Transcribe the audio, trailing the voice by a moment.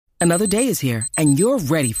Another day is here, and you're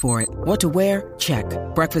ready for it. What to wear? Check.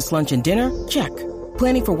 Breakfast, lunch, and dinner? Check.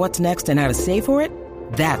 Planning for what's next and how to save for it?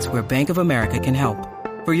 That's where Bank of America can help.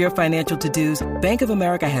 For your financial to-dos, Bank of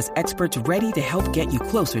America has experts ready to help get you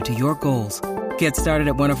closer to your goals. Get started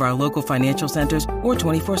at one of our local financial centers or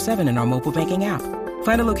 24/7 in our mobile banking app.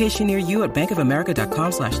 Find a location near you at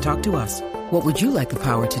bankofamerica.com/talktous. What would you like the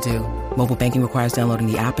power to do? Mobile banking requires downloading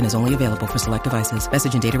the app and is only available for select devices.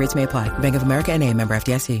 Message and data rates may apply. Bank of America N.A., member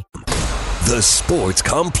FDIC. The Sports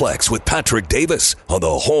Complex with Patrick Davis on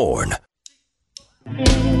the Horn.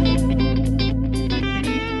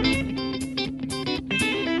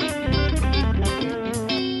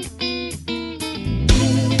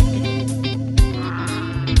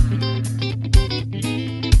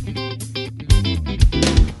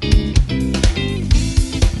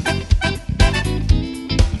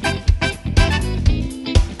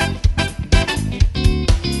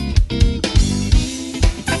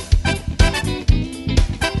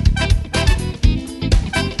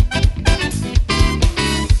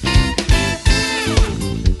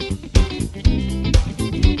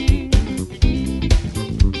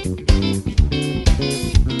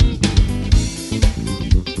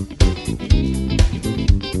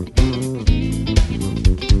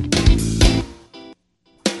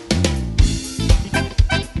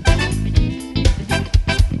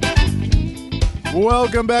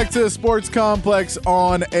 Welcome back to the Sports Complex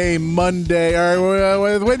on a Monday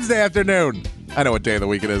or Wednesday afternoon. I know what day of the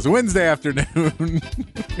week it is. Wednesday afternoon.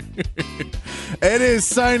 It is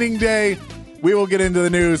signing day. We will get into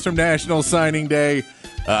the news from National Signing Day.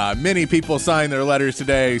 Many people signed their letters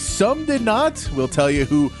today. Some did not. We'll tell you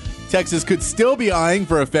who Texas could still be eyeing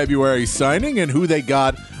for a February signing and who they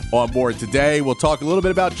got on board today. We'll talk a little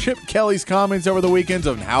bit about Chip Kelly's comments over the weekends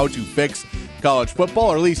on how to fix college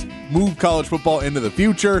football, or at least move college football into the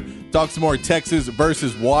future. Talk some more Texas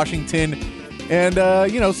versus Washington. And,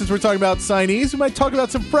 since we're talking about signees, we might talk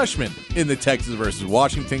about some freshmen in the Texas versus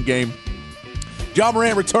Washington game. Ja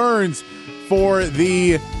Morant returns for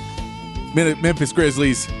the Memphis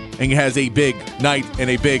Grizzlies and has a big night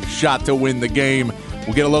and a big shot to win the game.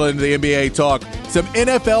 We'll get a little into the NBA talk, some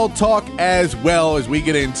NFL talk as well as we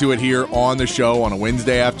get into it here on the show on a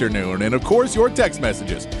Wednesday afternoon. And, of course, your text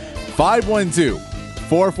messages.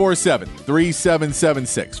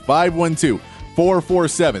 512-447-3776.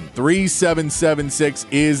 512-447-3776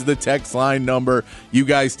 is the text line number. You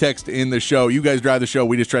guys text in the show. You guys drive the show.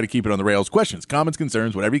 We just try to keep it on the rails. Questions, comments,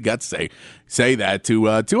 concerns, whatever you got to say that to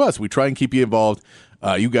us. We try and keep you involved.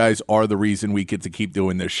 You guys are the reason we get to keep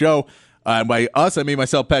doing this show. By us, I mean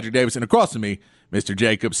myself, Patrick Davis, and across from me, Mr.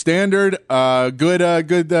 Jacob Standard. Good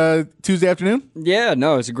Tuesday afternoon? Yeah,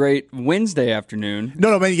 no, it's a great Wednesday afternoon.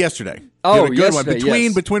 No, I mean yesterday. Oh, good yesterday,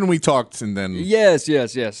 one. Between when we talked and then. Yes.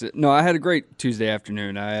 No, I had a great Tuesday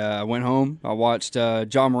afternoon. I went home. I watched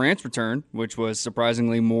Ja Morant's return, which was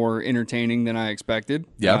surprisingly more entertaining than I expected.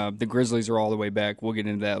 Yeah. The Grizzlies are all the way back. We'll get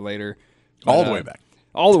into that later. All the way back.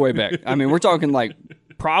 All the way back. I mean, we're talking like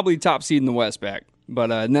probably top seed in the West back.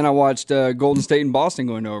 But and then I watched Golden State and Boston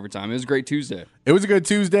go into overtime. It was a great Tuesday. It was a good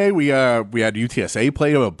Tuesday. We had UTSA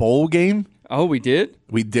play a bowl game. Oh, we did?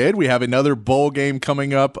 We did. We have another bowl game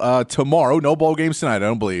coming up tomorrow. No bowl games tonight, I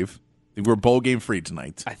don't believe. We're bowl game free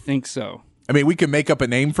tonight. I think so. I mean, we can make up a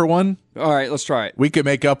name for one. All right, let's try it. We could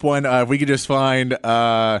make up one. If we could just find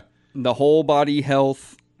the whole body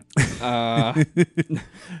health. the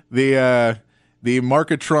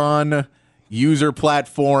Marketron user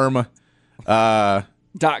platform. .com,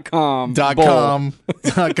 and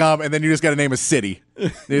then you just got to name a city.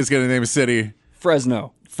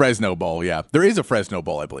 Fresno Bowl, yeah. There is a Fresno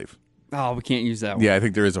Bowl, I believe. Oh, we can't use that one. Yeah, I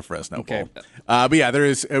think there is a Fresno Bowl. But yeah, there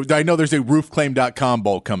is. I know there's a roofclaim.com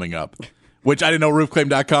Bowl coming up, which I didn't know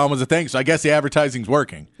roofclaim.com was a thing, so I guess the advertising's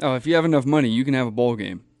working. Oh, if you have enough money, you can have a bowl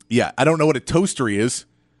game. Yeah, I don't know what a toastery is.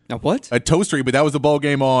 A what? A toastery, but that was the bowl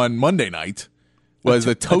game on Monday night. Was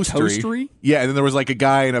the toastery. A toastery? Yeah, and then there was like a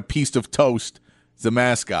guy and a piece of toast. The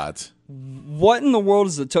mascot. What in the world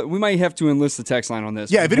is a we might have to enlist the text line on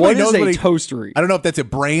this. Yeah, if anybody knows what is a toastery? I don't know if that's a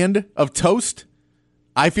brand of toast.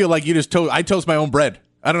 I feel like you just I toast my own bread.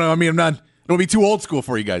 I don't know. I mean, I don't want to be too old school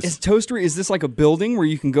for you guys. Is toastery, is this like a building where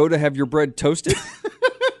you can go to have your bread toasted?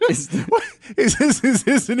 Is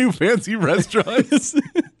this a new fancy restaurant?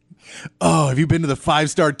 Oh, have you been to the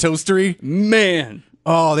 5-star toastery? Man.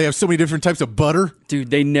 Oh, they have so many different types of butter. Dude,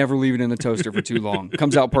 they never leave it in the toaster for too long.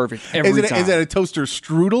 Comes out perfect every time. Is that a toaster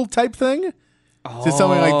strudel type thing? Is it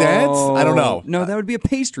something like that? I don't know. No, that would be a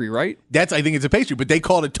pastry, right? I think it's a pastry, but they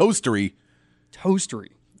call it a toastery. Toastery.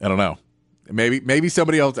 I don't know. Maybe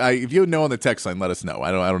somebody else. If you know on the text line, let us know.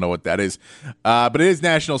 I don't know what that is. But it is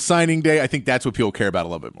National Signing Day. I think that's what people care about a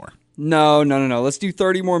little bit more. No. Let's do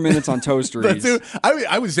 30 more minutes on Toasteries.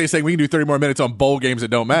 I would saying we can do 30 more minutes on bowl games that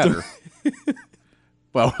don't matter.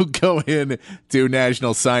 Well, we'll go into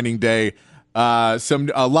National Signing Day. A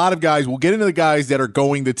lot of guys. We'll get into the guys that are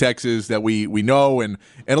going to Texas that we know, and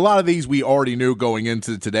a lot of these we already knew going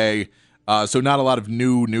into today. So not a lot of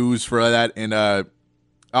new news for that. And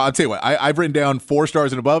I'll tell you what, I've written down 4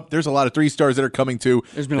 stars and above. There's a lot of 3 stars that are coming too.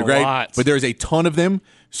 There's been a lot, but there's a ton of them.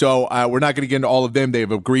 So we're not going to get into all of them.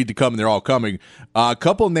 They've agreed to come, and they're all coming. A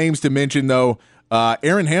couple names to mention though.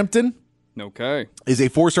 Aaron Hampton. Okay. Is a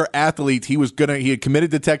 4-star athlete. He had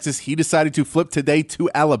committed to Texas. He decided to flip today to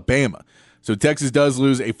Alabama. So Texas does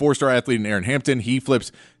lose a 4-star athlete in Aaron Hampton. He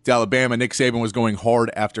flips to Alabama. Nick Saban was going hard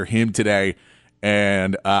after him today,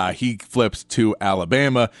 and he flips to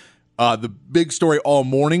Alabama. The big story all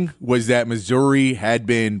morning was that Missouri had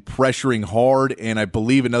been pressuring hard, and I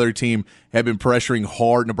believe another team had been pressuring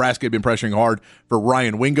hard. Nebraska had been pressuring hard for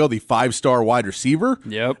Ryan Wingo, the 5-star wide receiver.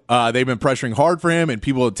 Yep. They've been pressuring hard for him, and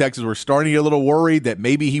people in Texas were starting to get a little worried that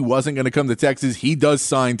maybe he wasn't going to come to Texas. He does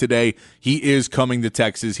sign today. He is coming to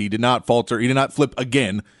Texas. He did not falter. He did not flip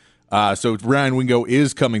again. So Ryan Wingo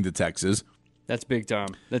is coming to Texas. That's big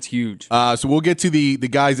time. That's huge. So we'll get to the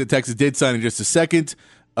guys that Texas did sign in just a second.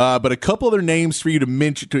 But a couple other names for you to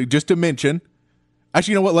mention.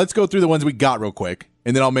 Actually, you know what? Let's go through the ones we got real quick,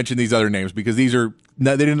 and then I'll mention these other names because they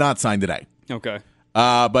did not sign today. Okay.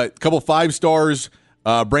 But a couple 5 stars.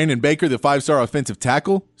 Brandon Baker, the 5-star offensive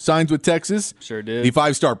tackle, signs with Texas. Sure did. The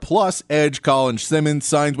 5-star plus edge, Colin Simmons,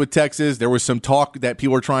 signs with Texas. There was some talk that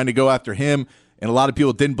people were trying to go after him, and a lot of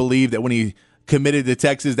people didn't believe that when he committed to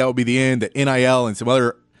Texas, that would be the end, that NIL and some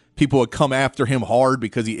other people would come after him hard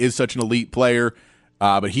because he is such an elite player.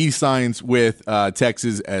 But he signs with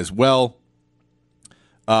Texas as well.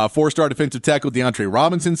 4-star defensive tackle DeAndre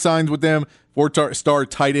Robinson signs with them. 4-star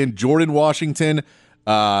tight end Jordan Washington.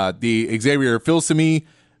 The Xavier Filsaime,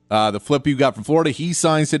 the flip you got from Florida, he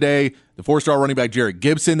signs today. The 4-star running back Jarrett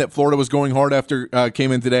Gibson that Florida was going hard after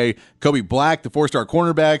came in today. Kobe Black, the 4-star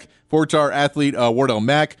cornerback. 4-star athlete Wardell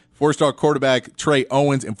Mack. 4-star quarterback Trey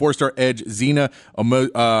Owens. And 4-star edge Zena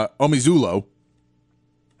Omizulo.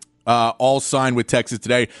 All signed with Texas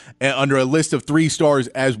today, and under a list of 3 stars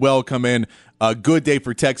as well come in. A good day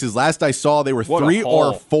for Texas. Last I saw, they were 3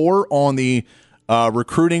 or 4 on the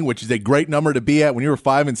recruiting, which is a great number to be at. When you were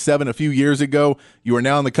 5-7 a few years ago, you are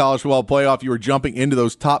now in the college football playoff. You are jumping into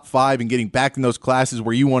those top 5 and getting back in those classes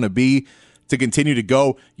where you want to be to continue to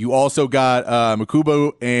go. You also got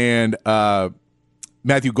Makubo and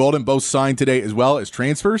Matthew Golden both signed today as well as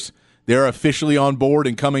transfers. They're officially on board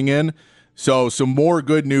and coming in. So some more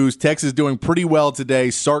good news. Texas doing pretty well today.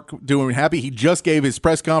 Sark doing happy. He just gave his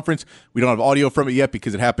press conference. We don't have audio from it yet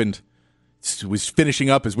because it was finishing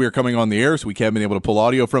up as we were coming on the air, so we haven't been able to pull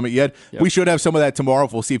audio from it yet. Yep. We should have some of that tomorrow.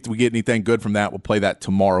 We'll see if we get anything good from that. We'll play that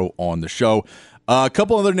tomorrow on the show. A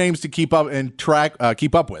couple other names to keep up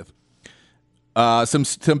with.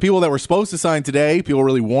 Some people that were supposed to sign today, people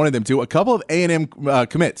really wanted them to. A couple of A&M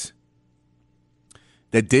commits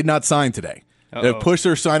that did not sign today. They pushed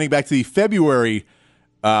their signing back to the February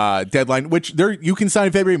deadline, which you can sign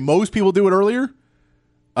in February. Most people do it earlier,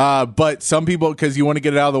 but some people, because you want to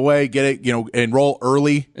get it out of the way, get it, enroll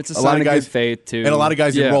early. It's a sign of good faith too, and a lot of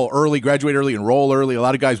guys enroll early, graduate early, enroll early. A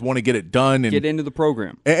lot of guys want to get it done and get into the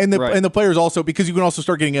program, and the players also, because you can also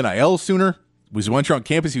start getting NIL sooner. Because once you're on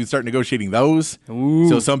campus, you can start negotiating those. Ooh.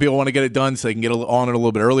 So some people want to get it done so they can get on it a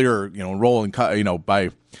little bit earlier, or, enroll and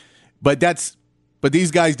by. But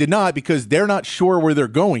these guys did not because they're not sure where they're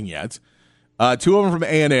going yet. 2 of them from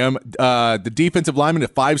A&M. The defensive lineman, a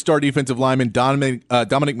 5-star defensive lineman,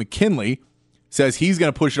 Dominic McKinley, says he's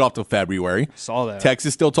going to push it off till February. Saw that.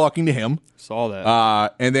 Texas still talking to him. Saw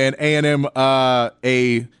that. And then A&M,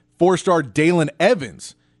 a 4-star Dalen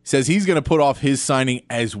Evans says he's going to put off his signing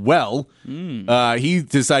as well. He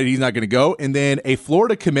decided he's not going to go. And then a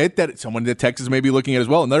Florida commit someone that Texas may be looking at as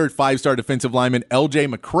well, another 5-star defensive lineman, L.J.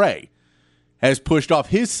 McCray, has pushed off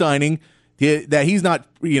his signing. That he's not,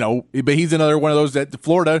 but he's another one of those that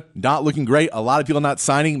Florida not looking great. A lot of people not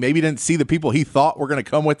signing. Maybe didn't see the people he thought were going to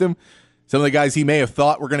come with him. Some of the guys he may have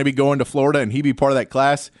thought were going to be going to Florida, and he'd be part of that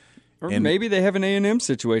class. Or maybe they have an A&M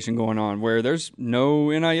situation going on where there's no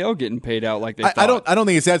NIL getting paid out like they thought. I don't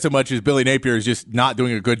think it's that so much as Billy Napier is just not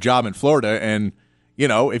doing a good job in Florida, and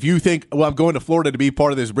if you think, well, I'm going to Florida to be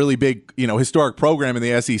part of this really big, historic program in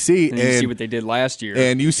the SEC, and you see what they did last year,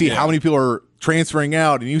 and you see how many people are transferring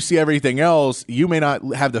out, and you see everything else, you may not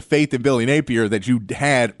have the faith in Billy Napier that you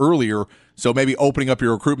had earlier. So maybe opening up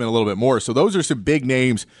your recruitment a little bit more. So those are some big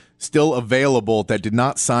names still available that did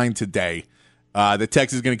not sign today. That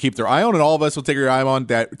Texas is going to keep their eye on, and all of us will take your eye on.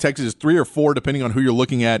 That Texas is 3 or 4, depending on who you're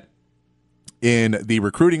looking at in the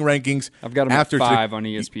recruiting rankings. I've got them at 5 on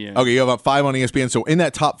ESPN. Okay, you have about 5 on ESPN. So in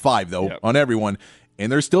that top 5, though, on everyone,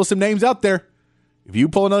 and there's still some names out there. If you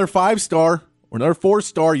pull another 5-star or another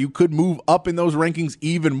 4-star, you could move up in those rankings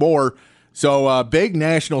even more. So big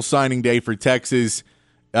national signing day for Texas.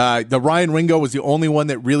 The Ryan Wingo was the only one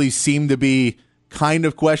that really seemed to be kind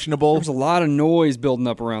of questionable. There was a lot of noise building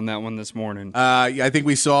up around that one this morning. I think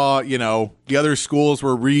we saw, the other schools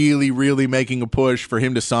were really, really making a push for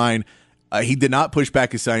him to sign. He did not push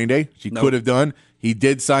back his signing day. He could have done. He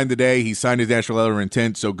did sign today. He signed his national letter of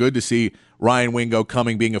intent. So good to see Ryan Wingo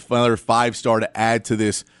coming, being another 5-star to add to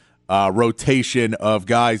this rotation of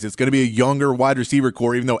guys. It's going to be a younger wide receiver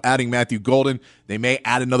core, even though adding Matthew Golden, they may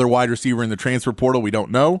add another wide receiver in the transfer portal. We don't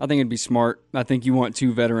know. I think it'd be smart. I think you want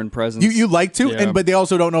 2 veteran presence. You like to, but they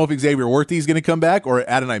also don't know if Xavier Worthy is going to come back or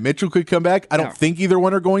Adonai Mitchell could come back. I don't think either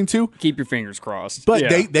one are going to. Keep your fingers crossed. But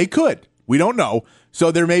they could. We don't know. So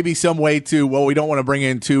there may be some way to, we don't want to bring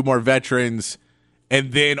in 2 more veterans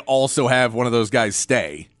and then also have one of those guys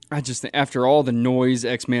stay. I just think after all the noise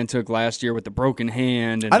X-Man took last year with the broken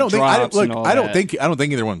hand and I don't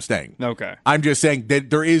think either one is staying. Okay. I'm just saying that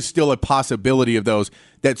there is still a possibility of those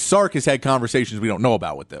that Sark has had conversations we don't know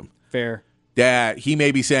about with them. Fair. That he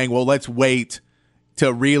may be saying, well, let's wait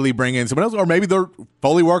to really bring in someone else, or maybe they're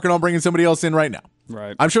fully working on bringing somebody else in right now.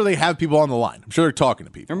 Right. I'm sure they have people on the line. I'm sure they're talking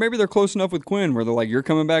to people. Or maybe they're close enough with Quinn where they're like, you're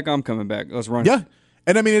coming back, I'm coming back. Let's run. Yeah.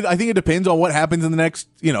 And I mean, I think it depends on what happens in the next,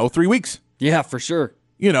 3 weeks. Yeah, for sure.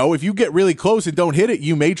 If you get really close and don't hit it,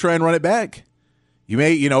 you may try and run it back. You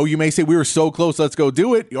may say we were so close, let's go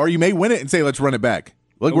do it, or you may win it and say let's run it back.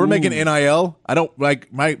 Look, we're making NIL. I don't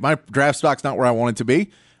like my draft stock's not where I want it to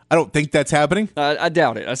be. I don't think that's happening. I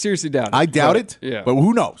doubt it. I seriously doubt it. I doubt it. Yeah. But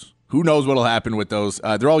who knows? Who knows what'll happen with those?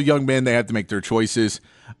 They're all young men. They have to make their choices.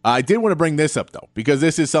 I did want to bring this up though, because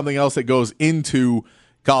this is something else that goes into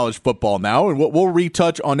college football now, and we'll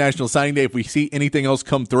retouch on National Signing Day if we see anything else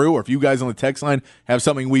come through, or if you guys on the text line have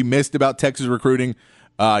something we missed about Texas recruiting,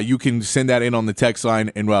 you can send that in on the text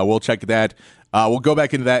line, and we'll check that. We'll go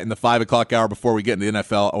back into that in the 5 o'clock hour before we get into the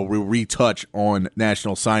NFL. We'll retouch on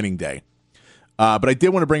National Signing Day. But I did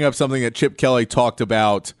want to bring up something that Chip Kelly talked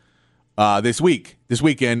about this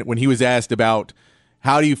weekend, when he was asked about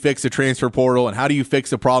how do you fix the transfer portal and how do you fix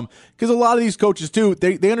the problem? Because a lot of these coaches, too,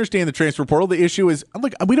 they understand the transfer portal. The issue is,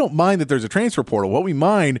 we don't mind that there's a transfer portal. What we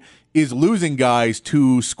mind is losing guys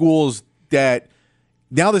to schools that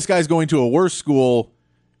now this guy's going to a worse school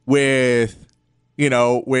with,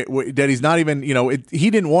 that he's not even, he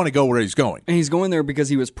didn't want to go where he's going. And he's going there because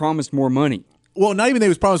he was promised more money. Well, not even that he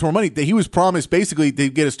was promised more money. That he was promised basically to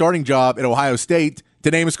get a starting job at Ohio State, to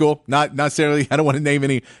name a school. Not necessarily, I don't want to name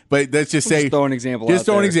any, but let's just say. Just throw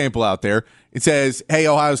an example out there. It says, hey,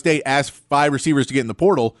 Ohio State asked 5 receivers to get in the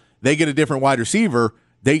portal. They get a different wide receiver.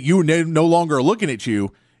 You no longer are looking at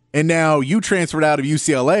you. And now you transferred out of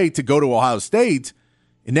UCLA to go to Ohio State.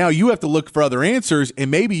 And now you have to look for other answers. And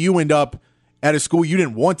maybe you end up at a school you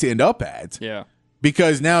didn't want to end up at. Yeah.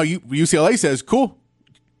 Because now UCLA says, cool.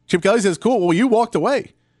 Chip Kelly says, cool. Well, you walked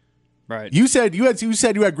away. Right. You said you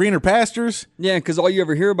had greener pastures. Yeah, because all you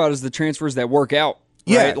ever hear about is the transfers that work out.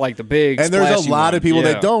 Right? Yeah. Like the big, and there's a lot of people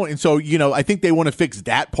that don't. And so, I think they want to fix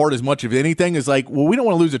that part as much of anything. Is like, well, we don't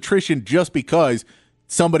want to lose attrition just because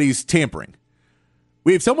somebody's tampering.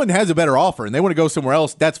 If someone has a better offer and they want to go somewhere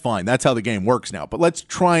else, that's fine. That's how the game works now. But let's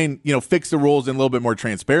try and, fix the rules and a little bit more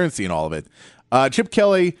transparency in all of it. Chip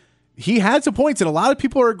Kelly, he had some points, and a lot of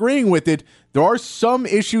people are agreeing with it. There are some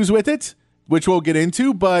issues with it, which we'll get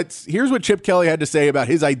into, but here's what Chip Kelly had to say about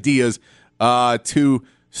his ideas to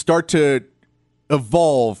start to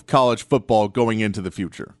evolve college football going into the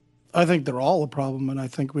future. I think they're all a problem, and I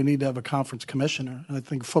think we need to have a conference commissioner. I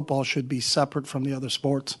think football should be separate from the other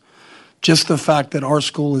sports. Just the fact that our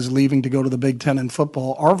school is leaving to go to the Big Ten in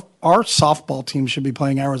football, our softball team should be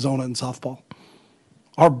playing Arizona in softball.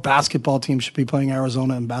 Our basketball team should be playing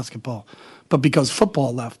Arizona in basketball. But because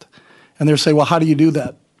football left, and they're saying, well, how do you do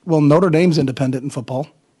that? Well, Notre Dame's independent in football,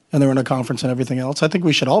 and they're in a conference and everything else. I think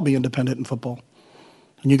we should all be independent in football.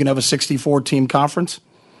 And you can have a 64-team conference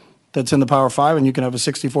that's in the Power 5, and you can have a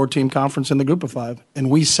 64-team conference in the Group of 5.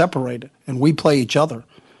 And we separate it, and we play each other.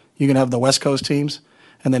 You can have the West Coast teams,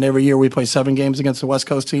 and then every year we play 7 games against the West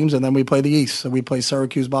Coast teams, and then we play the East. So we play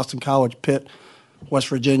Syracuse, Boston College, Pitt, West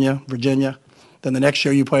Virginia, Virginia. Then the next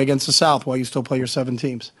year you play against the South while you still play your 7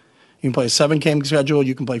 teams. You can play a 7-game schedule.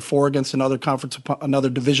 You can play 4 against another another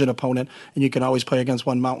division opponent, and you can always play against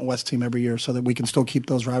one Mountain West team every year so that we can still keep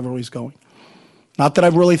those rivalries going. Not that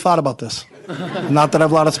I've really thought about this. Not that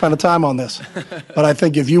I've a lot of spent time on this. But I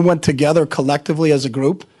think if you went together collectively as a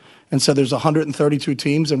group and said there's 132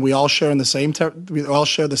 teams and we all share the same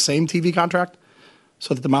TV contract,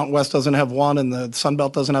 so that the Mountain West doesn't have one and the Sun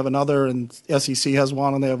Belt doesn't have another and SEC has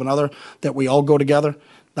one and they have another, that we all go together,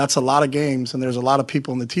 that's a lot of games, and there's a lot of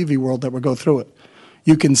people in the TV world that would go through it.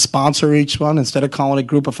 You can sponsor each one. Instead of calling it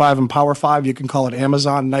Group of 5 and Power 5, you can call it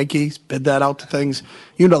Amazon, Nike, bid that out to things.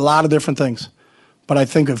 You do a lot of different things. But I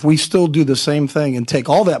think if we still do the same thing and take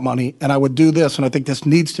all that money, and I would do this, and I think this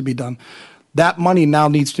needs to be done, that money now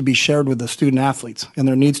needs to be shared with the student athletes, and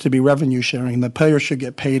there needs to be revenue sharing. The players should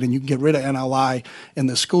get paid, and you can get rid of NLI, and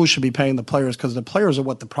the schools should be paying the players because the players are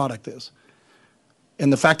what the product is.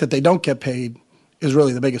 And the fact that they don't get paid is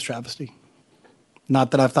really the biggest travesty.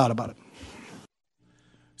 Not that I've thought about it.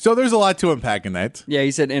 So there's a lot to unpack in that. Yeah,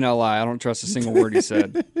 he said NLI. I don't trust a single word he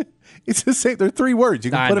said. It's the same. They're 3 words.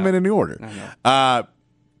 You can put them in any order. But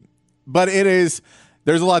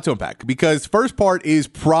there's a lot to unpack because first part is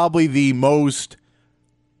probably the most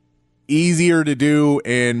easier to do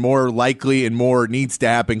and more likely and more needs to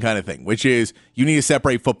happen kind of thing, which is you need to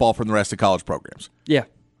separate football from the rest of college programs. Yeah.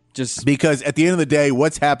 Just because at the end of the day,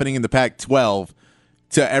 what's happening in the Pac-12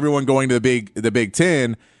 to everyone going to the Big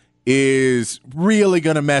Ten is really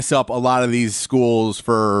going to mess up a lot of these schools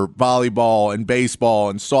for volleyball and baseball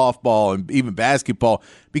and softball and even basketball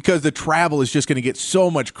because the travel is just going to get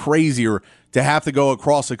so much crazier to have to go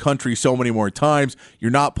across the country so many more times.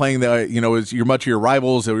 You're not playing as much of your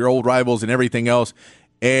rivals or your old rivals and everything else.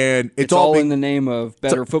 And it's all in the name of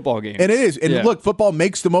better football games. And it is. And look, football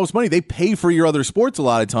makes the most money. They pay for your other sports a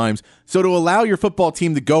lot of times. So to allow your football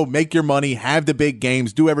team to go make your money, have the big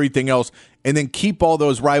games, do everything else, and then keep all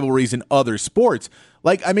those rivalries in other sports.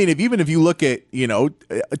 Like, I mean, even if you look at,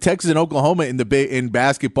 Texas and Oklahoma in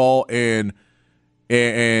basketball and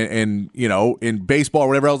in baseball or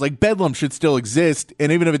whatever else, like Bedlam should still exist.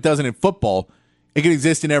 And even if it doesn't in football, it can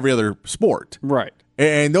exist in every other sport. Right.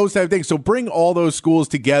 And those type of things. So bring all those schools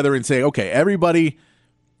together and say, okay, everybody,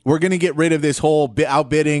 we're going to get rid of this whole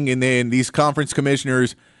outbidding and then these conference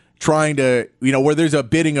commissioners trying to, where there's a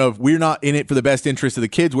bidding of we're not in it for the best interest of the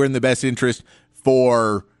kids. We're in the best interest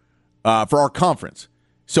for our conference.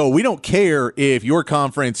 So we don't care if your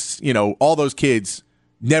conference, all those kids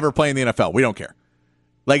never play in the NFL. We don't care.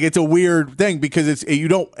 Like, it's a weird thing because you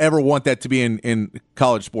don't ever want that to be in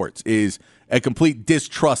college sports, is a complete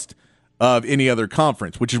distrust of any other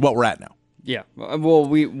conference, which is what we're at now. Yeah. Well,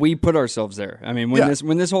 we put ourselves there. I mean,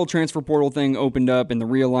 when this whole transfer portal thing opened up and the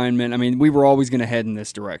realignment, I mean, we were always going to head in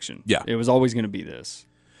this direction. Yeah. It was always going to be this.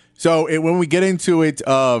 So when we get into it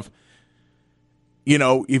of,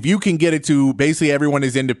 if you can get it to basically everyone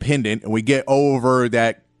is independent and we get over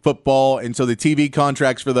that football, and so the TV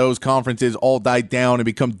contracts for those conferences all died down and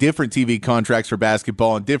become different TV contracts for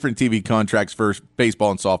basketball and different TV contracts for baseball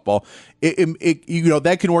and softball.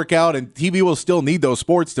 That can work out, and TV will still need those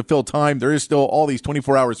sports to fill time. There is still all these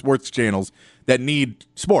 24-hour sports channels that need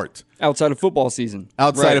sports outside of football season.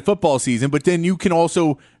 Of football season, but then you can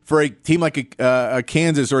also, for a team like a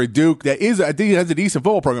Kansas or a Duke that has a decent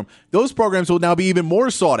football program, those programs will now be even more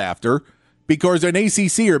sought after. Because an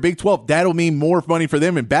ACC or Big 12, that'll mean more money for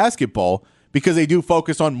them in basketball because they do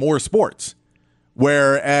focus on more sports.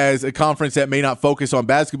 Whereas a conference that may not focus on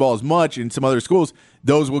basketball as much in some other schools,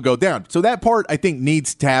 those will go down. So that part, I think,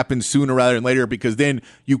 needs to happen sooner rather than later because then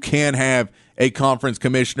you can have a conference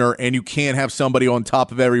commissioner and you can have somebody on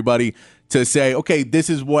top of everybody to say, okay, this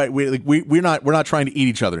is what we're not trying to eat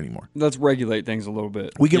each other anymore. Let's regulate things a little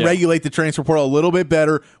bit. We can regulate the transfer portal a little bit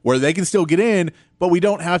better where they can still get in, but we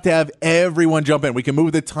don't have to have everyone jump in. We can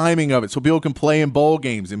move the timing of it so people can play in bowl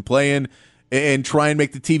games and play in and try and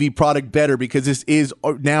make the TV product better because this is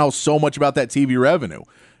now so much about that TV revenue.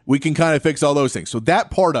 We can kind of fix all those things. So that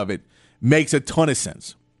part of it makes a ton of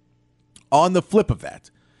sense. On the flip of that,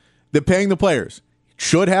 the paying the players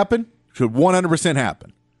should happen, should 100%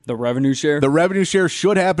 happen. The revenue share? The revenue share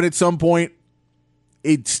should happen at some point.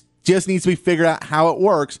 It just needs to be figured out how it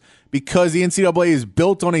works because the NCAA is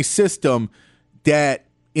built on a system that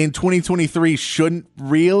in 2023 shouldn't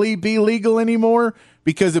really be legal anymore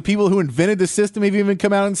because the people who invented the system have even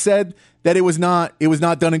come out and said that it was not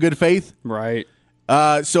done in good faith. Right.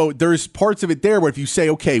 So there's parts of it there where if you say,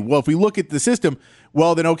 okay, well, if we look at the system,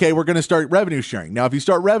 well, then, okay, we're going to start revenue sharing. Now, if you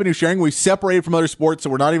start revenue sharing, we separate it from other sports, so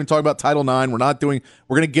we're not even talking about Title IX. We're going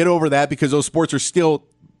to get over that because those sports are still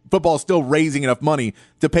football is still raising enough money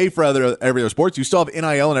to pay for every other sports. You still have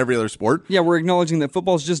NIL in every other sport. Yeah, we're acknowledging that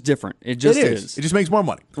football is just different. It just is. It just makes more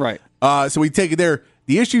money. Right. So we take it there.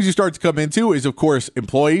 The issues you start to come into is, of course,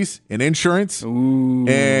 employees and insurance. Ooh.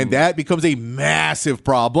 And that becomes a massive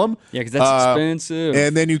problem. Yeah, because that's expensive.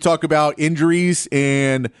 And then you talk about injuries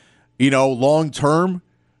and, long-term.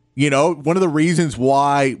 One of the reasons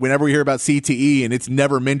why whenever we hear about CTE, and it's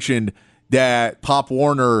never mentioned that Pop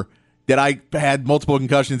Warner, that I had multiple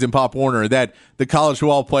concussions in Pop Warner, that the college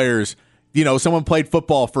football players, someone played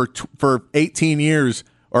football for 18 years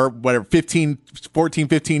or whatever, 15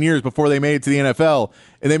 years before they made it to the NFL,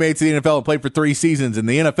 and they made it to the NFL and played for 3 seasons, and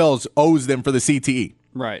the NFL owes them for the CTE.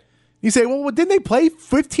 Right. You say, well, didn't they play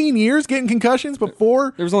 15 years getting concussions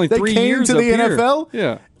before there was only they 3 came years to the here. NFL?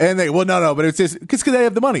 Yeah. And no, but it's just because they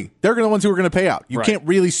have the money. They're the ones who are going to pay out. You Right. can't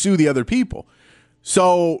really sue the other people.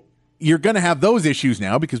 So you're going to have those issues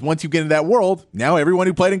now, because once you get into that world, now everyone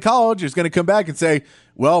who played in college is going to come back and say,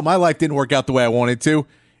 well, my life didn't work out the way I wanted to,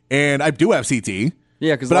 and I do have CTE.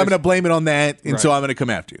 Yeah, but I'm going to blame it on that, and so Right. I'm going to come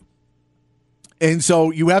after you. And so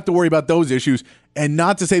you have to worry about those issues. And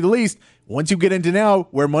not to say the least, once you get into now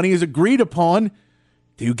where money is agreed upon,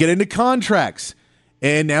 you get into contracts.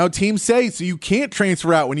 And now teams say, so you can't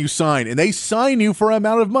transfer out when you sign. And they sign you for an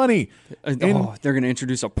amount of money. They're going to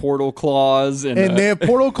introduce a portal clause. And they have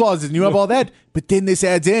portal clauses, and you have all that. But then this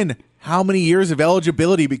adds in how many years of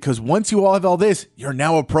eligibility, because once you all have all this, you're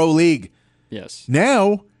now a pro league. Yes.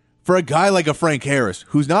 Now, for a guy like a Frank Harris,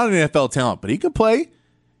 who's not an NFL talent, but he could play.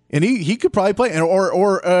 And he could probably play,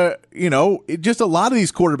 just a lot of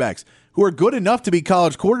these quarterbacks who are good enough to be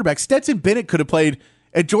college quarterbacks. Stetson Bennett could have played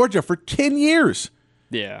at Georgia for 10 years.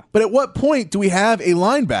 Yeah. But at what point do we have a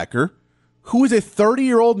linebacker who is a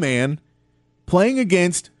 30-year-old man playing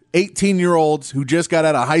against 18-year-olds who just got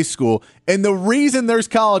out of high school? And the reason there's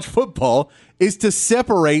college football is to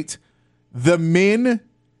separate the men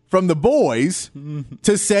from the boys,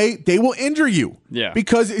 to say they will injure you. Yeah.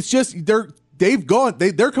 Because it's just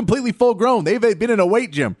they're completely full grown. They've been in a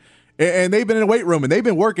weight gym, and they've been in a weight room, and they've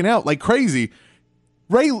been working out like crazy.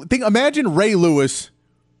 Imagine Ray Lewis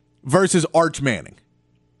versus Arch Manning.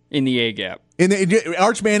 In the A gap.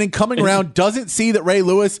 Arch Manning coming around, doesn't see that Ray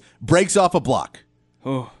Lewis breaks off a block.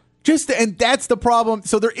 Oh. And that's the problem.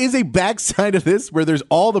 So there is a backside of this where there's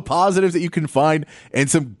all the positives that you can find and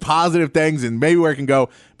some positive things and maybe where it can go.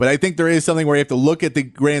 But I think there is something where you have to look at the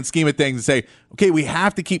grand scheme of things and say, okay, we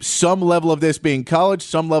have to keep some level of this being college,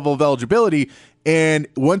 some level of eligibility. And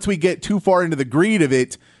once we get too far into the greed of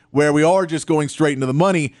it, where we are just going straight into the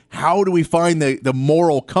money, how do we find the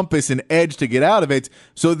moral compass and edge to get out of it?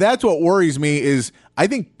 So that's what worries me is I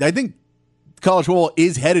think college football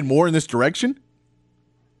is headed more in this direction.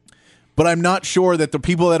 But I'm not sure that the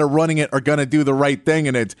people that are running it are going to do the right thing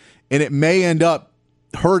in it. And it may end up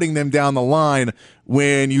hurting them down the line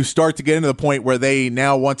when you start to get into the point where they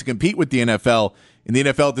now want to compete with the NFL. And the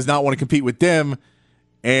NFL does not want to compete with them.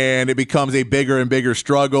 And it becomes a bigger and bigger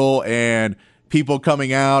struggle. And people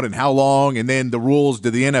coming out and how long. And then the rules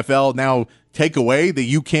do the NFL now take away that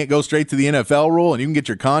you can't go straight to the NFL rule and you can get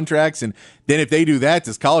your contracts. And then if they do that,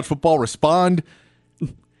 does college football respond?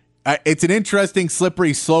 It's an interesting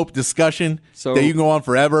slippery slope discussion that you can go on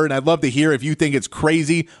forever, and I'd love to hear if you think it's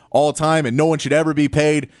crazy all the time and no one should ever be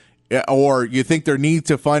paid, or you think there needs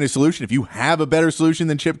to find a solution. If you have a better solution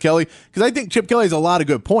than Chip Kelly, because I think Chip Kelly has a lot of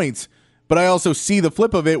good points, but I also see the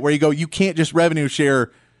flip of it where you can't just revenue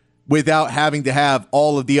share without having to have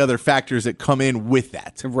all of the other factors that come in with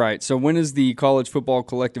that. Right. So when is the college football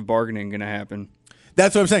collective bargaining going to happen?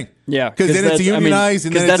 That's what I'm saying. Yeah, because then it's unionized,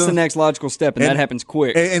 because that's the next logical step, and that happens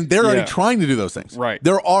quick. And they're already trying to do those things. Right,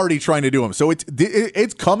 they're already trying to do them. So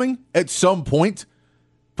it's coming at some point,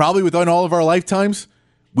 probably within all of our lifetimes.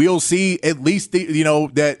 We'll see at least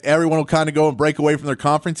that everyone will kind of go and break away from their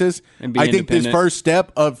conferences. And be I think this first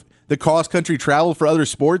step of the cross country travel for other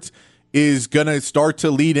sports is going to start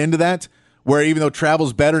to lead into that. Where even though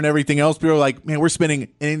travel's better and everything else, people are like, man, we're spending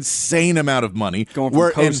an insane amount of money. Going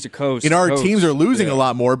from coast to coast. And our teams are losing a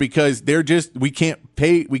lot more because we can't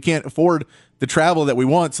afford the travel that we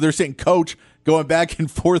want. So they're sitting coach going back and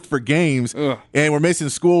forth for games. Ugh. And we're missing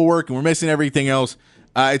schoolwork and we're missing everything else.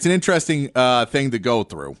 It's an interesting thing to go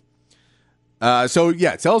through. So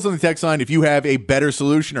tell us on the text line if you have a better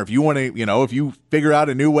solution or if you want to, if you figure out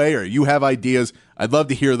a new way or you have ideas. I'd love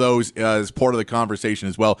to hear those as part of the conversation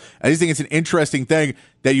as well. I just think it's an interesting thing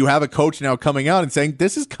that you have a coach now coming out and saying,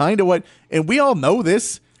 this is kind of what, and we all know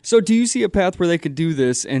this. So do you see a path where they could do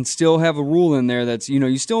this and still have a rule in there that's,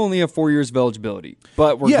 you still only have 4 years of eligibility,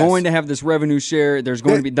 but we're going to have this revenue share. There's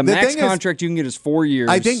going to be the max contract you can get is 4 years.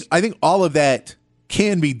 I think all of that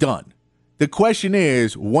can be done. The question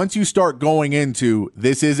is, once you start going into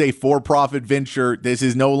this is a for-profit venture, this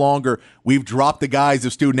is no longer we've dropped the guise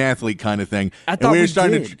of student athlete kind of thing. I thought we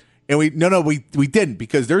did. And we didn't,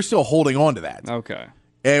 because they're still holding on to that. Okay.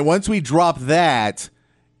 And once we drop that,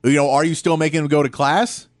 are you still making them go to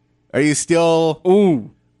class? Are you still? Ooh.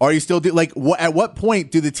 Are you still at what point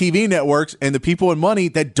do the TV networks and the people in money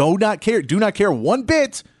that do not care one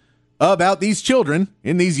bit about these children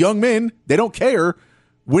and these young men? They don't care.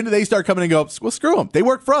 When do they start coming and go, well, screw them. They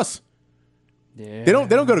work for us. Yeah. They don't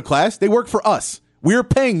go to class. They work for us. We're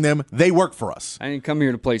paying them. They work for us. I didn't come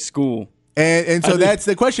here to play school. And so that's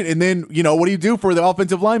the question. And then, what do you do for the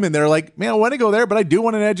offensive linemen? They're like, man, I want to go there, but I do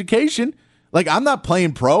want an education. Like, I'm not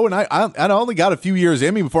playing pro, and I only got a few years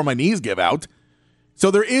in me before my knees give out.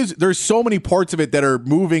 So there's so many parts of it that are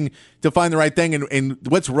moving to find the right thing. And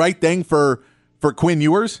what's right thing for Quinn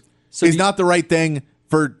Ewers is not the right thing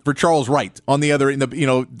for Charles Wright on the other,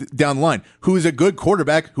 down the line, who is a good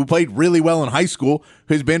quarterback, who played really well in high school,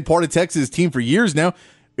 who's been part of Texas' team for years now.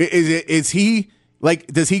 Is he,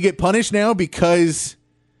 does he get punished now because,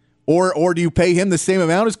 or do you pay him the same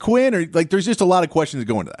amount as Quinn? Or there's just a lot of questions that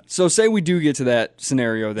go into that. So say we do get to that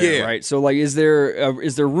scenario there, right? So is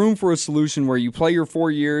there room for a solution where you play your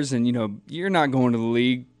 4 years and, you're not going to the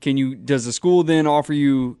league? Does the school then offer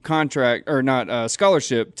you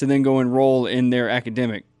scholarship to then go enroll in their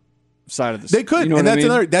academic side of the? They could, and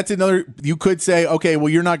that's another. You could say, okay, well,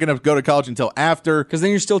 you're not going to go to college until after, because then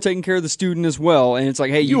you're still taking care of the student as well. And it's like,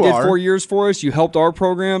 hey, you did 4 years for us, you helped our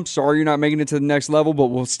program. Sorry, you're not making it to the next level, but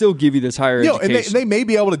we'll still give you this higher education. And they may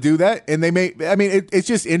be able to do that, and they may. I mean, it's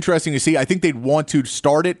just interesting to see. I think they'd want to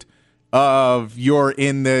start it. You're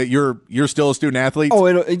still a student athlete.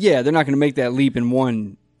 Oh, they're not going to make that leap in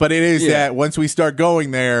one. But it is that once we start going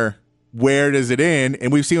there, where does it end?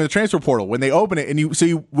 And we've seen with the transfer portal, when they open it,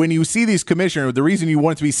 and when you see these commissioners, the reason you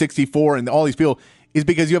want it to be 64 and all these people is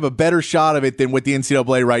because you have a better shot of it than with the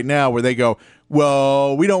NCAA right now, where they go,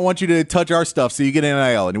 well, we don't want you to touch our stuff, so you get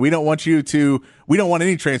NIL, and we don't want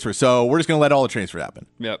any transfer, so we're just going to let all the transfer happen.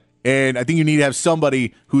 Yep. And I think you need to have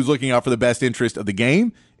somebody who's looking out for the best interest of the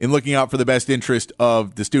game and looking out for the best interest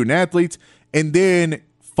of the student athletes, and then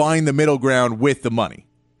find the middle ground with the money.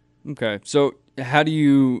 Okay, so how do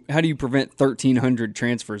you prevent 1,300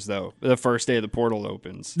 transfers though? The first day of the portal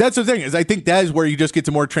opens. That's the thing, is I think that is where you just get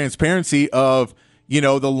to more transparency of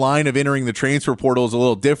the line of entering the transfer portal is a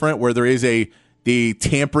little different, where there is the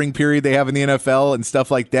tampering period they have in the NFL and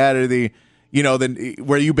stuff like that, or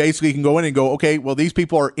where you basically can go in and go, okay, well, these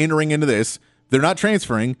people are entering into this, they're not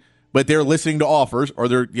transferring, but they're listening to offers, or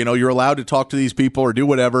they're you're allowed to talk to these people or do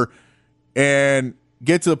whatever, and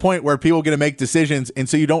get to the point where people are going to make decisions, and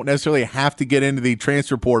so you don't necessarily have to get into the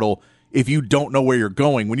transfer portal if you don't know where you're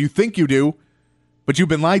going. When you think you do, but you've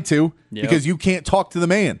been lied to because you can't talk to the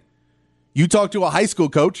man. You talk to a high school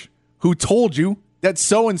coach who told you that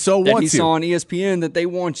so-and-so wants you. That he saw on ESPN that they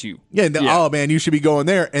want you. Yeah, oh, man, you should be going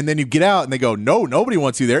there. And then you get out, and they go, no, nobody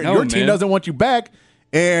wants you there. Your team doesn't want you back,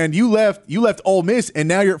 and you left Ole Miss, and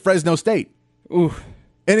now you're at Fresno State. Ooh.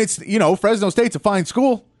 And it's, Fresno State's a fine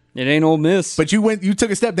school. It ain't Ole Miss. But you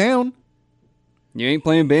took a step down. You ain't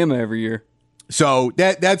playing Bama every year. So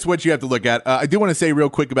that's what you have to look at. I do want to say real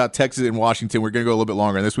quick about Texas and Washington. We're going to go a little bit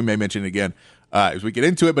longer on this. We may mention it again as we get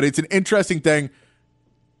into it. But it's an interesting thing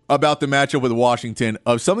about the matchup with Washington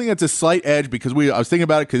of something that's a slight edge, because I was thinking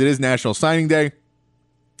about it because it is National Signing Day.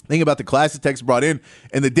 Think about the class that Texas brought in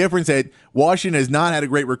and the difference that Washington has not had a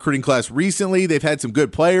great recruiting class recently. They've had some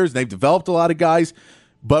good players. And they've developed a lot of guys.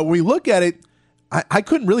 But when we look at it, I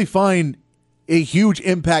couldn't really find a huge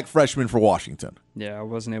impact freshman for Washington. Yeah, I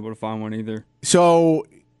wasn't able to find one either. So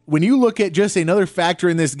when you look at just another factor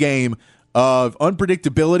in this game of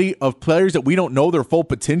unpredictability of players that we don't know their full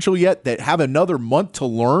potential yet, that have another month to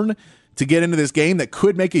learn to get into this game, that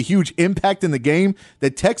could make a huge impact in the game,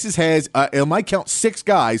 that Texas has, it might count 6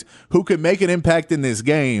 guys who could make an impact in this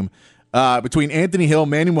game between Anthony Hill,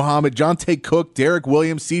 Manny Muhammad, Jonte Cook, Derek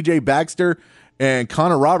Williams, C.J. Baxter, and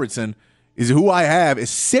Connor Robertson, is who I have is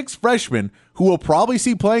 6 freshmen who will probably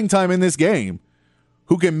see playing time in this game,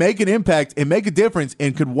 who can make an impact and make a difference.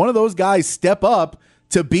 And could one of those guys step up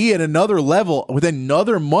to be at another level with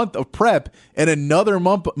another month of prep and another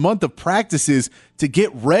month of practices to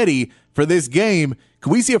get ready for this game?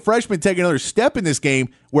 Can we see a freshman take another step in this game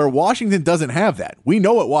where Washington doesn't have that? We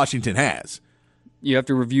know what Washington has. You have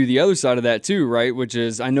to review the other side of that too, right? Which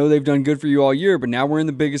is, I know they've done good for you all year, but now we're in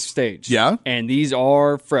the biggest stage. Yeah. And these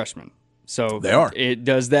are freshmen. So they are.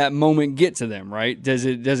 Does that moment get to them, right? Does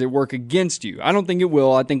it work against you? I don't think it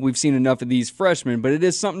will. I think we've seen enough of these freshmen, but it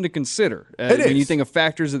is something to consider when you think of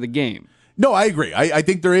factors of the game. No, I agree. I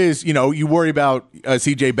think there is, you worry about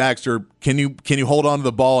C.J. Baxter. Can you hold on to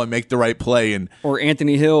the ball and make the right play? Or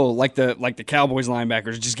Anthony Hill, like the Cowboys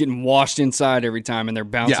linebackers, just getting washed inside every time and they're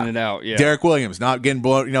bouncing it out. Yeah. Derek Williams not getting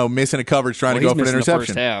blown, missing a coverage trying to go for an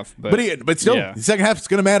interception. The first half, but still, the second half is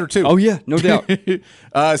going to matter too. Oh yeah, no doubt.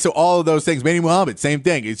 So all of those things. Manny Muhammad, same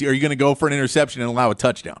thing. Are you going to go for an interception and allow a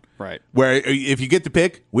touchdown? Right. Where if you get the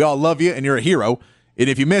pick, we all love you and you're a hero, and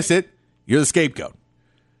if you miss it, you're the scapegoat.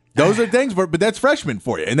 Those are things, but that's freshman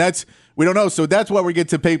for you, and we don't know. So that's why we get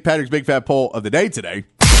to Patrick's Big Fat Poll of the day today.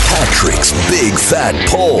 Patrick's Big Fat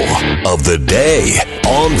Poll of the day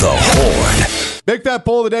on the Horn. Big Fat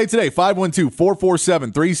Poll of the day today,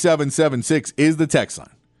 512-447-3776 is the text line.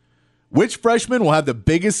 Which freshman will have the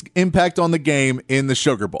biggest impact on the game in the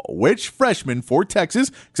Sugar Bowl? Which freshman for Texas?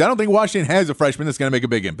 Because I don't think Washington has a freshman that's going to make a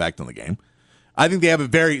big impact on the game. I think they have a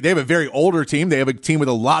very older team. They have a team with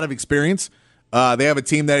a lot of experience. They have a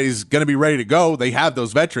team that is going to be ready to go. They have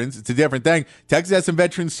those veterans. It's a different thing. Texas has some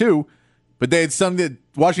veterans too, but they had some that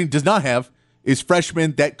Washington does not have, is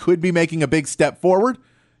freshmen that could be making a big step forward.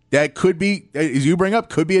 That could be, as you bring up,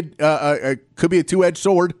 could be a two-edged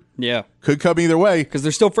sword. Yeah. Could come either way. Because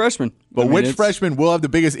they're still freshmen. But which freshman will have the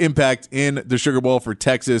biggest impact in the Sugar Bowl for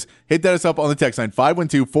Texas? Hit us up on the text line.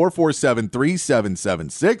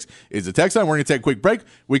 512-447-3776 is the text line. We're going to take a quick break.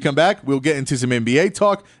 We come back. We'll get into some NBA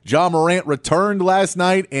talk. Ja Morant returned last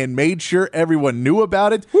night and made sure everyone knew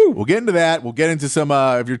about it. Woo. We'll get into that. We'll get into some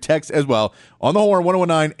of your texts as well. On the Horn,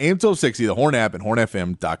 1019 AM 1260, the Horn app, and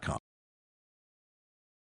hornfm.com.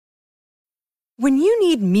 When you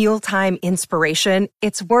need mealtime inspiration,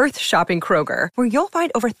 it's worth shopping Kroger, where you'll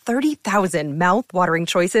find over 30,000 mouth-watering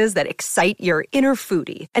choices that excite your inner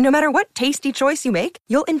foodie. And no matter what tasty choice you make,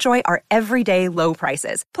 you'll enjoy our everyday low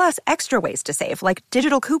prices, plus extra ways to save, like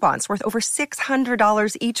digital coupons worth over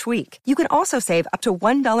 $600 each week. You can also save up to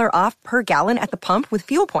 $1 off per gallon at the pump with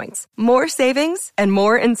fuel points. More savings and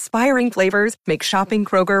more inspiring flavors make shopping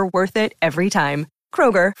Kroger worth it every time.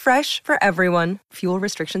 Kroger, fresh for everyone. Fuel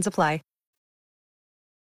restrictions apply.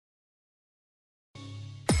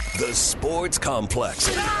 The Sports Complex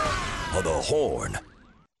on the Horn.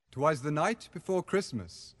 'Twas the night before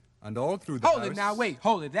Christmas, and all through the Hold house... it now, wait,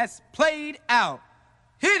 hold it. That's played out.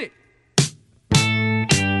 Hit it.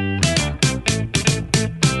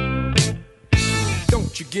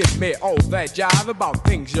 Don't you give me all that jive about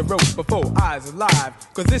things you wrote before I was alive.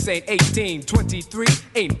 Cause this ain't 1823,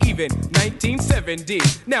 ain't even 1970.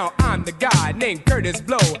 Now I'm the guy named Curtis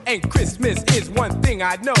Blow, and Christmas is one thing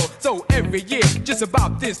I know. So every year, just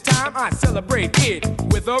about this time, I celebrate it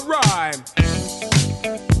with a rhyme.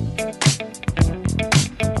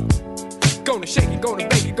 Gonna shake it, gonna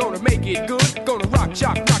bake it, gonna make it good. Gonna rock,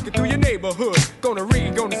 shock, rock it through your neighborhood. Gonna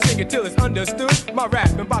read, gonna sing it till it's understood. My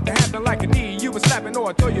rapping about to happen like a knee you been slapping, or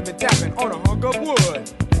I thought you been tapping on a hunk of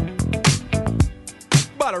wood.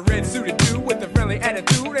 Bought a red suited dude with a friendly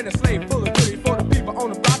attitude and a slave full of goodies for the people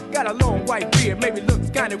on the block. Got a long white beard, maybe looks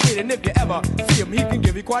kinda weird, and if you ever see him, he can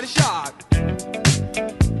give you quite a shock.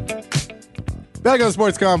 Back on the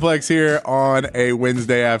Sports Complex here on a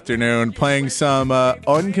Wednesday afternoon, playing some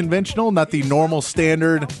unconventional, not the normal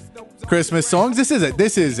standard Christmas songs. This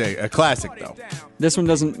is a classic, though. This one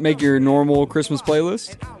doesn't make your normal Christmas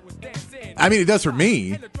playlist? I mean, it does for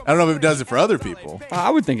me. I don't know if it does it for other people. I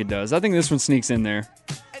would think it does. I think this one sneaks in there.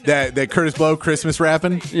 That Curtis Blow Christmas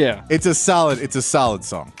rapping? Yeah. It's a solid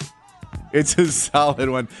song. It's a solid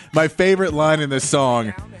one. My favorite line in this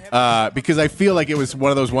song, because I feel like it was one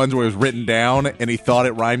of those ones where it was written down and he thought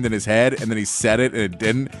it rhymed in his head and then he said it and it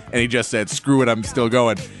didn't, and he just said, screw it, I'm still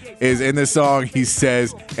going, is in this song he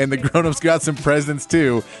says, and the grown-ups got some presents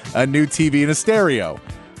too, a new TV and a stereo.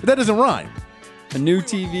 But that doesn't rhyme. A new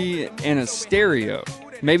TV and a stereo.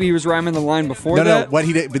 Maybe he was rhyming the line before that? No, what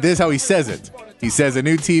he did, but this is how he says it. He says a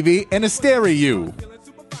new TV and a stereo.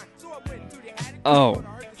 Oh.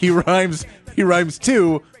 He rhymes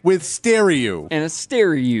too with stereo. And a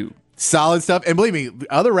stereo. Solid stuff. And believe me,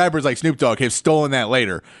 other rappers like Snoop Dogg have stolen that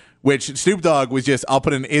later, which Snoop Dogg was just, I'll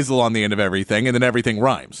put an izzle on the end of everything, and then everything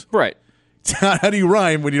rhymes. Right. How do you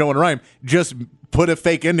rhyme when you don't want to rhyme? Just put a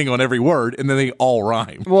fake ending on every word, and then they all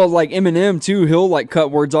rhyme. Well, like Eminem, too, he'll like cut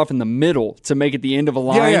words off in the middle to make it the end of a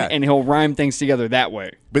line, and he'll rhyme things together that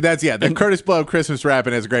way. But that's, the Curtis Blow Christmas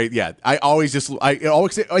rapping is great. Yeah,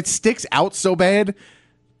 it sticks out so bad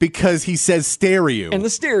because he says stereo. And the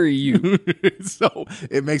stereo. So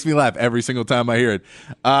it makes me laugh every single time I hear it.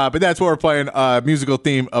 But that's what we're playing, musical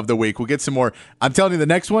theme of the week. We'll get some more. I'm telling you, the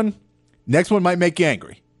next one might make you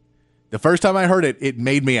angry. The first time I heard it, it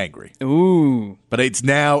made me angry. Ooh. But it's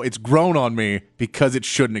grown on me because it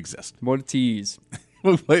shouldn't exist. What a tease.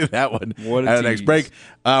 We'll play that one What a at the next tease. break.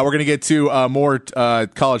 We're going to get to more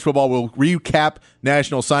college football. We'll recap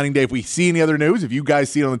National Signing Day. If we see any other news, if you guys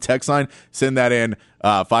see it on the text line, send that in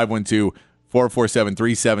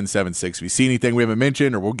 512-447-3776. If you see anything we haven't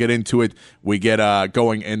mentioned, or we'll get into it, we get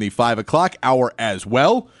going in the 5 o'clock hour as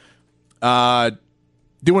well.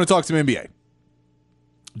 Do want to talk some NBA.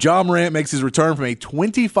 Ja Morant makes his return from a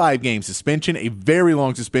 25-game suspension, a very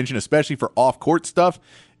long suspension, especially for off-court stuff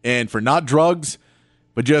and for not drugs,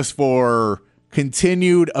 but just for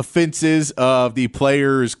continued offenses of the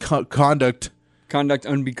player's conduct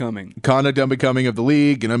unbecoming of the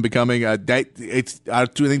league and unbecoming. I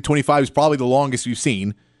think 25 is probably the longest we've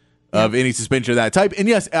seen of any suspension of that type. And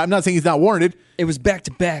yes, I'm not saying he's not warranted. It was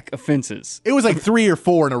back-to-back offenses. It was like 3 or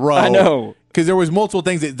 4 in a row. I know. Because there was multiple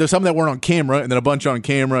things. There's some that weren't on camera, and then a bunch on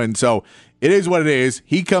camera, and so it is what it is.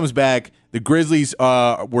 He comes back. The Grizzlies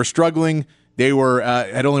were struggling. They were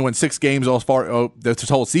had only won 6 games this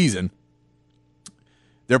whole season.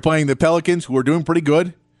 They're playing the Pelicans, who are doing pretty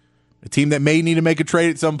good. A team that may need to make a trade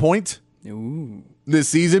at some point this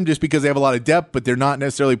season, just because they have a lot of depth, but they're not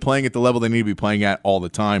necessarily playing at the level they need to be playing at all the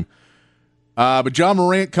time. But Ja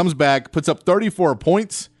Morant comes back, puts up 34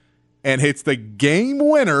 points, and hits the game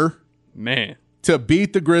winner. Man. To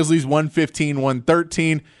beat the Grizzlies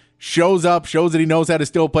 115-113. Shows up, shows that he knows how to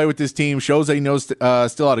still play with this team, shows that he knows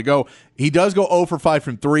still how to go. He does go 0 for 5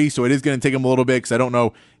 from 3, so it is going to take him a little bit because I don't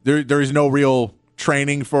know. There is no real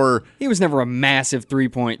training for. He was never a massive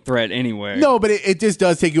three-point threat anyway. No, but it just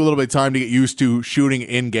does take you a little bit of time to get used to shooting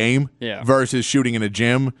in-game versus shooting in a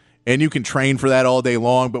gym. And you can train for that all day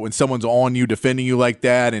long, but when someone's on you, defending you like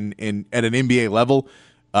that and at an NBA level,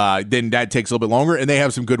 then that takes a little bit longer. And they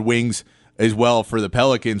have some good wings as well for the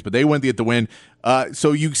Pelicans, but they went to get the win.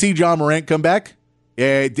 So you see Ja Morant come back.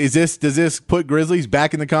 Does this put Grizzlies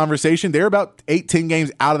back in the conversation? They're about 8-10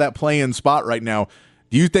 games out of that play-in spot right now.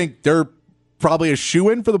 Do you think they're probably a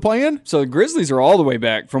shoo-in for the play-in? So the Grizzlies are all the way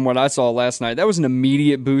back from what I saw last night. That was an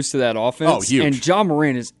immediate boost to that offense. Oh, huge. And Ja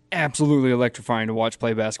Morant is absolutely electrifying to watch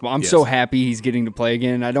play basketball. I'm so happy he's getting to play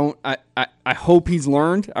again. I hope he's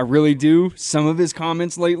learned. I really do. Some of his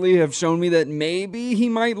comments lately have shown me that maybe he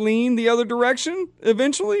might lean the other direction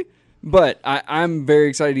eventually. But I'm very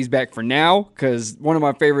excited he's back for now, because one of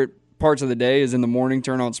my favorite parts of the day is in the morning,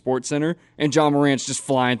 turn on SportsCenter, and Ja Morant's just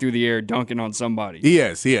flying through the air, dunking on somebody. He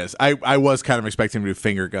is. I was kind of expecting him to do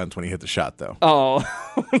finger guns when he hit the shot, though. Oh,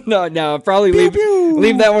 no, probably leave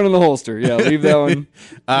that one in the holster. Yeah, leave that one. You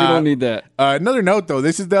don't need that. Another note, though,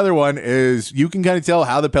 this is the other one, is you can kind of tell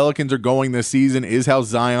how the Pelicans are going this season is how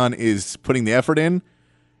Zion is putting the effort in.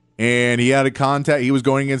 And he had a contact. He was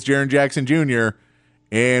going against Jaren Jackson Jr.,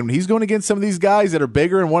 and he's going against some of these guys that are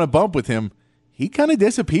bigger and want to bump with him. He kind of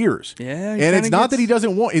disappears. Yeah, and it's not that he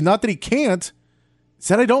doesn't want, not that he can't. It's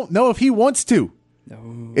that I don't know if he wants to.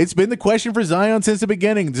 No. It's been the question for Zion since the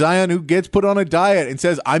beginning. Zion who gets put on a diet and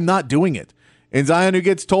says, I'm not doing it. And Zion who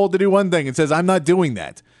gets told to do one thing and says, I'm not doing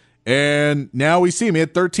that. And now we see him. He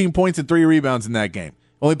had 13 points and 3 rebounds in that game.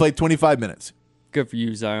 Only played 25 minutes. Good for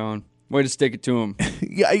you, Zion. Way to stick it to him.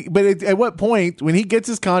 Yeah, but at what point, when he gets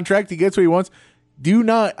his contract, he gets what he wants,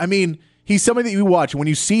 he's somebody that you watch, and when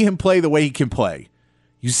you see him play the way he can play,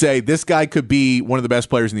 you say, this guy could be one of the best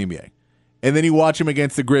players in the NBA. And then you watch him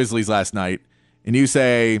against the Grizzlies last night, and you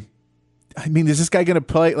say, is this guy going to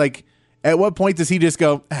play? Like, at what point does he just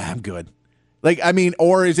go, I'm good?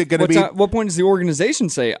 Or is it going to be... What point does the organization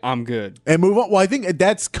say, I'm good? And move on? Well, I think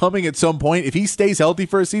that's coming at some point. If he stays healthy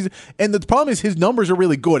for a season, and the problem is his numbers are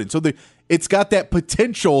really good, and so it's got that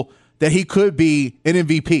potential that he could be an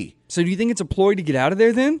MVP. So do you think it's a ploy to get out of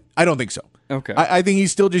there then? I don't think so. Okay. I think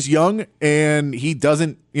he's still just young, and he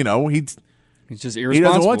doesn't, he's just irresponsible. He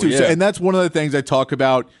doesn't want to. Yeah. So, and that's one of the things I talk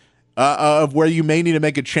about of where you may need to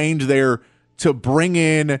make a change there to bring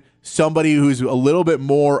in somebody who's a little bit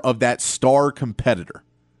more of that star competitor.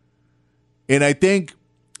 And I think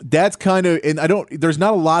that's kind of, there's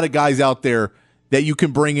not a lot of guys out there that you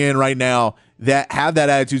can bring in right now that have that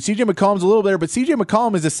attitude. CJ McCollum's a little better, but CJ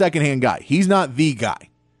McCollum is a secondhand guy. He's not the guy.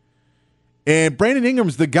 And Brandon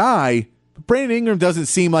Ingram's the guy, but Brandon Ingram doesn't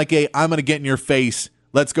seem like I'm going to get in your face,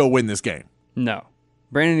 let's go win this game. No.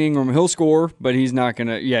 Brandon Ingram, he'll score, but he's not going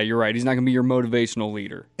to, you're right, he's not going to be your motivational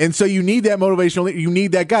leader. And so you need that motivational leader. You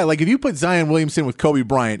need that guy. Like if you put Zion Williamson with Kobe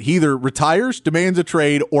Bryant, he either retires, demands a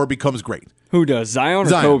trade, or becomes great. Who does, Zion or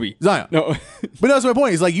Kobe? Zion. No. But that's my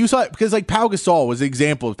point. Is like you saw it, because like Pau Gasol was the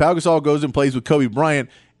example. Pau Gasol goes and plays with Kobe Bryant,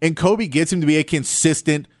 and Kobe gets him to be a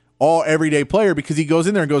consistent all everyday player because he goes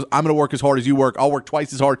in there and goes, I'm going to work as hard as you work. I'll work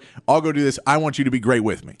twice as hard. I'll go do this. I want you to be great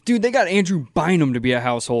with me. Dude, they got Andrew Bynum to be a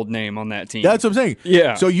household name on that team. That's what I'm saying.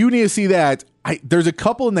 Yeah. So you need to see that. There's a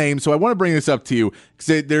couple of names, so I want to bring this up to you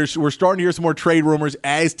because we're starting to hear some more trade rumors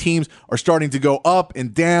as teams are starting to go up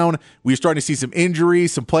and down. We're starting to see some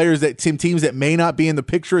injuries, some players teams that may not be in the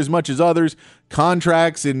picture as much as others,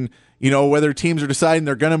 contracts, and whether teams are deciding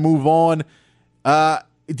they're going to move on.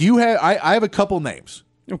 Do you have? I have a couple names.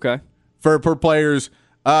 Okay. For players.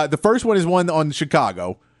 The first one is one on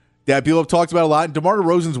Chicago that people have talked about a lot. And DeMar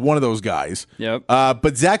DeRozan's one of those guys. Yep.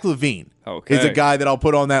 But Zach LaVine is a guy that I'll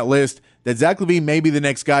put on that list. That Zach LaVine may be the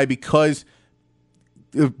next guy because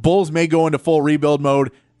the Bulls may go into full rebuild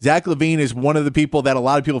mode. Zach LaVine is one of the people that a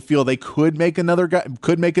lot of people feel they could make another guy,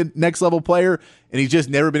 could make a next level player, and he's just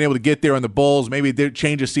never been able to get there on the Bulls. Maybe a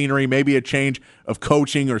change of scenery, maybe a change of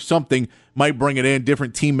coaching or something might bring it in,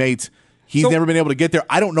 different teammates. He's never been able to get there.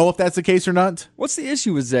 I don't know if that's the case or not. What's the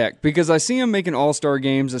issue with Zach? Because I see him making all-star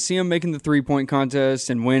games. I see him making the three-point contest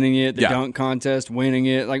and winning it, the dunk contest, winning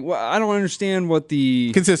it. Like, I don't understand what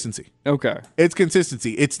the consistency. Okay, it's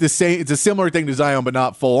consistency. It's the same. It's a similar thing to Zion, but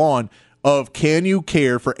not full on. Of can you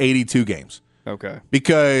care for 82 games? Okay,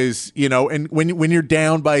 because and when you're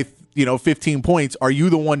down by 15 points, are you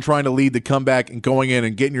the one trying to lead the comeback and going in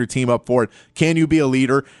and getting your team up for it? Can you be a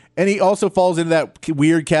leader? And he also falls into that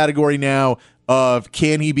weird category now of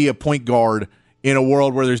can he be a point guard in a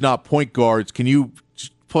world where there's not point guards? Can you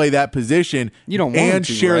play that position you don't want and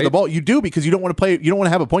to, share right? the ball? You do because you don't want to play. You don't want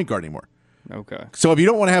to have a point guard anymore. Okay. So if you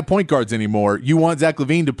don't want to have point guards anymore, you want Zach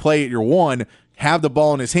LaVine to play at your one, have the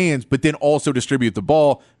ball in his hands, but then also distribute the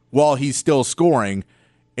ball while he's still scoring.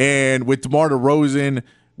 And with DeMar DeRozan,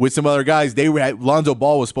 with some other guys, Lonzo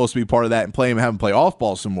Ball was supposed to be part of that and have him play off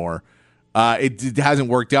ball some more. It hasn't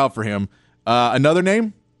worked out for him. Another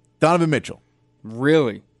name, Donovan Mitchell.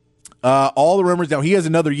 Really? All the rumors now, he has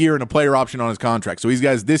another year and a player option on his contract. So he's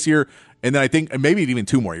got this year, and then I think maybe even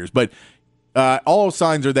 2 more years. But all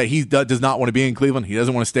signs are that he does not want to be in Cleveland. He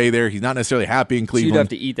doesn't want to stay there. He's not necessarily happy in Cleveland. So you'd have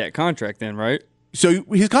to eat that contract then, right? So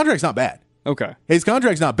his contract's not bad. Okay. His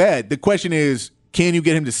contract's not bad. The question is, can you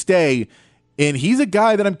get him to stay? And he's a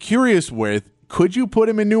guy that I'm curious with. Could you put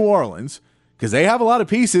him in New Orleans? Because they have a lot of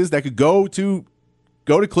pieces that could go to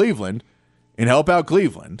Cleveland and help out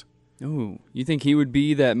Cleveland. Ooh, you think he would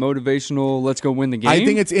be that motivational, let's go win the game? I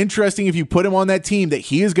think it's interesting if you put him on that team that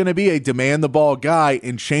he is going to be a demand-the-ball guy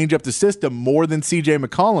and change up the system more than C.J.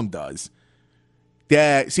 McCollum does.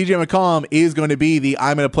 That C.J. McCollum is going to be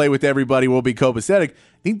I'm going to play with everybody, will be copacetic.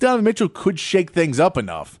 I think Donovan Mitchell could shake things up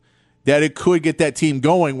enough that it could get that team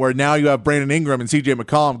going where now you have Brandon Ingram and C.J.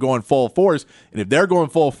 McCollum going full force. And if they're going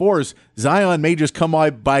full force, Zion may just come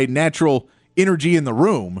by natural energy in the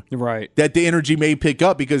room. Right. That the energy may pick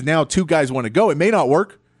up because now 2 guys want to go. It may not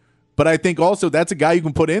work, but I think also that's a guy you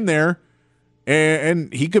can put in there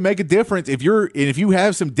and he could make a difference. If you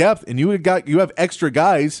have some depth and you have extra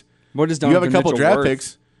guys, what is you have a couple Mitchell draft worth?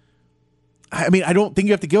 picks. I mean, I don't think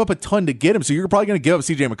you have to give up a ton to get him, so you're probably going to give up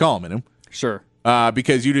C.J. McCollum in him. Sure.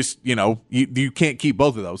 Because you just, you can't keep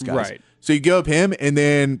both of those guys. Right. So you give up him and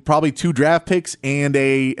then probably 2 draft picks and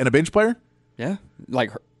a bench player. Yeah.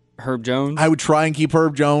 Like Herb Jones. I would try and keep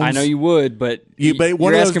Herb Jones. I know you would, but one you're of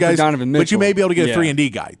those asking guys, for Donovan Mitchell. but you may be able to get a 3-and-D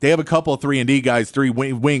guy. They have a couple of 3-and-D guys, 3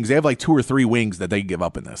 wings. They have like 2 or 3 wings that they give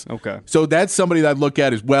up in this. Okay. So that's somebody that I'd look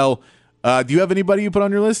at as well. Do you have anybody you put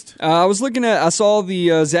on your list? I saw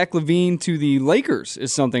the Zach LaVine to the Lakers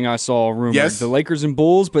is something I saw rumored. Yes. The Lakers and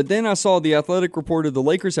Bulls, but then I saw the Athletic reported the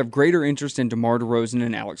Lakers have greater interest in DeMar DeRozan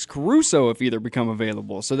and Alex Caruso if either become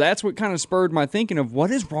available. So that's what kind of spurred my thinking of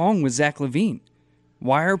what is wrong with Zach LaVine?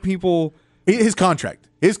 Why are people... His contract.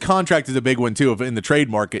 His contract is a big one, too, in the trade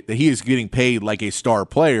market, that he is getting paid like a star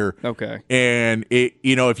player. Okay. And,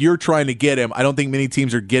 if you're trying to get him, I don't think many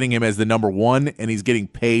teams are getting him as the number 1, and he's getting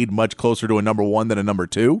paid much closer to a number 1 than a number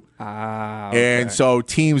 2. Okay. And so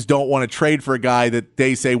teams don't want to trade for a guy that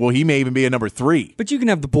they say, well, he may even be a number 3. But you can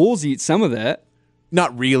have the Bulls eat some of that.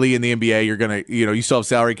 Not really in the NBA. You're going to, you still have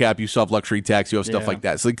salary cap, you still have luxury tax, you have stuff like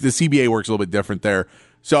that. So the CBA works a little bit different there.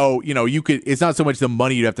 So, it's not so much the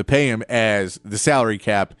money you'd have to pay him as the salary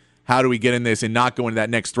cap. How do we get in this and not go into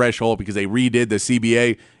that next threshold because they redid the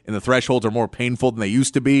CBA and the thresholds are more painful than they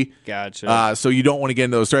used to be. Gotcha. So you don't want to get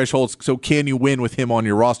into those thresholds. So can you win with him on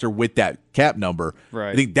your roster with that cap number?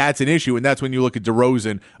 Right. I think that's an issue, and that's when you look at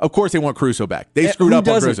DeRozan. Of course, they want Caruso back. They screwed up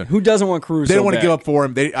on DeRozan. Who doesn't want Caruso? They don't want to back? give up for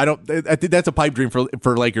him. I think that's a pipe dream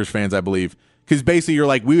for Lakers fans, I believe. Because basically you're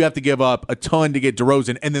like, we have to give up a ton to get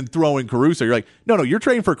DeRozan and then throw in Caruso. You're like, no, you're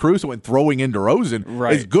trading for Caruso and throwing in DeRozan.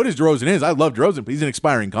 Right. As good as DeRozan is, I love DeRozan, but he's an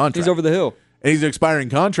expiring contract. He's over the hill. And he's an expiring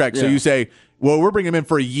contract. So Yeah. you say, well, we're bringing him in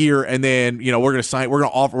for a year, and then we're going to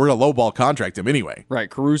lowball contract him anyway. Right,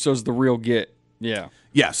 Caruso's the real get. Yeah.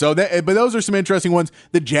 Yeah, but those are some interesting ones.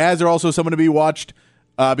 The Jazz are also someone to be watched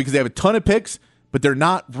because they have a ton of picks, but they're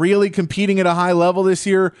not really competing at a high level this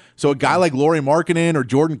year. So a guy like Lauri Markkanen or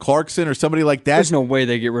Jordan Clarkson or somebody like that. There's no way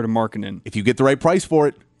they get rid of Markkanen. If you get the right price for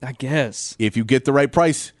it. I guess. If you get the right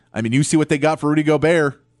price. I mean, you see what they got for Rudy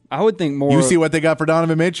Gobert. I would think more. You see what they got for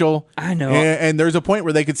Donovan Mitchell. I know. And there's a point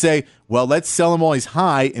where they could say, well, let's sell him while he's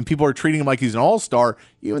high, and people are treating him like he's an all-star,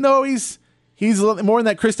 even though he's more in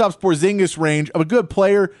that Kristaps Porzingis range of a good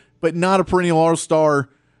player, but not a perennial all-star.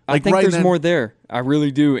 I think there's more there. I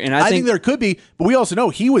really do. And I think there could be, but we also know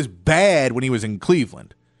he was bad when he was in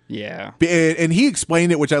Cleveland. Yeah. And he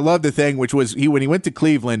explained it, which I love the thing, which was when he went to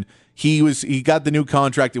Cleveland, he got the new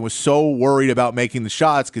contract and was so worried about making the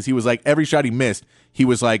shots because he was like, every shot he missed, he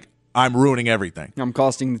was like, I'm ruining everything. I'm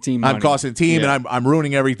costing the team money. I'm costing the team, and I'm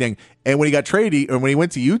ruining everything. And when he got traded, or when he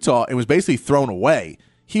went to Utah, it was basically thrown away.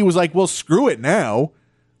 He was like, well, screw it now.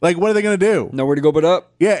 Like, what are they going to do? Nowhere to go but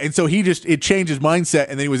up. Yeah, and so it changed his mindset,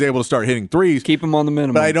 and then he was able to start hitting threes. Keep him on the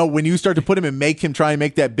minimum. But I know when you start to put him and make him try and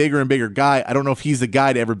make that bigger and bigger guy, I don't know if he's the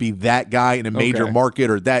guy to ever be that guy in a major market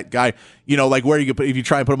or that guy, like where you could put, if you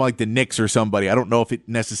try and put him like the Knicks or somebody, I don't know if it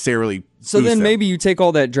necessarily. So then maybe you take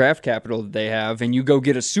all that draft capital that they have and you go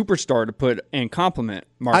get a superstar to put and complement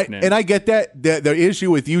Markkanen. And I get that. The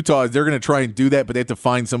issue with Utah is they're going to try and do that, but they have to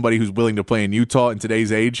find somebody who's willing to play in Utah in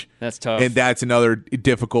today's age. That's tough. And that's another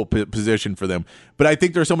difficult position for them. But I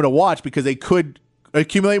think there's someone to watch because they could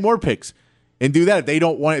accumulate more picks and do that. If they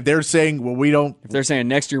don't want it, they're saying, well, we don't. If they're saying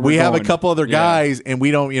next year we have a couple other guys and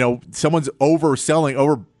we don't, someone's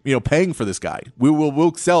overselling, paying for this guy.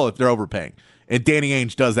 We'll sell if they're overpaying. And Danny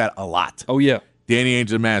Ainge does that a lot. Oh, yeah. Danny Ainge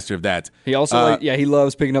is a master of that. He also, he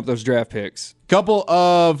loves picking up those draft picks. Couple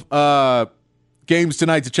of games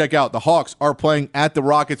tonight to check out. The Hawks are playing at the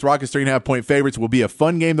Rockets. Rockets 3.5-point favorites. Will be a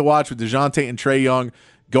fun game to watch with DeJounte and Trae Young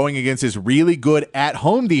going against his really good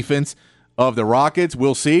at-home defense of the Rockets.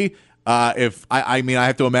 We'll see. I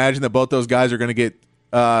have to imagine that both those guys are going to get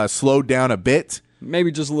slowed down a bit.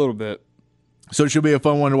 Maybe just a little bit. So it should be a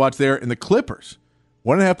fun one to watch there. And the Clippers,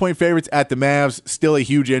 1.5-point favorites at the Mavs. Still a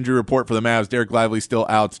huge injury report for the Mavs. Derek Lively still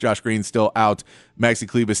out. Josh Green still out. Maxi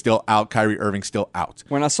Kleber still out. Kyrie Irving still out.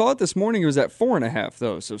 When I saw it this morning, it was at 4.5,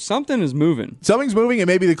 though. So something is moving. Something's moving. It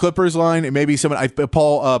may be the Clippers line. It may be someone.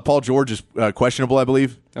 Paul George is questionable, I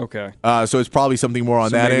believe. Okay. So it's probably something more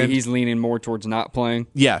on that maybe end. He's leaning more towards not playing.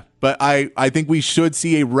 Yeah, but I think we should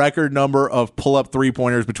see a record number of pull-up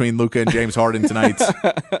three-pointers between Luka and James Harden tonight.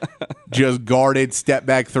 Just guarded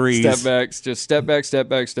step-back threes. Just step back.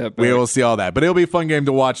 We will see all that. But it'll be a fun game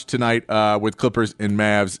to watch tonight with Clippers and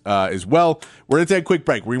Mavs as well. We're going to take a quick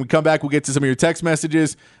break. When we come back, we'll get to some of your text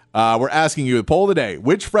messages. We're asking you the poll of the day.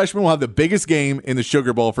 Which freshman will have the biggest game in the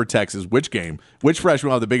Sugar Bowl for Texas? Which freshman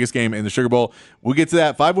will have the biggest game in the Sugar Bowl? We'll get to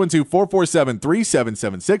that.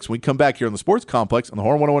 512-447-3776. When we come back here on the Sports Complex on the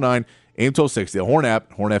Horn 109, AM 1260, the Horn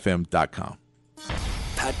app, hornfm.com.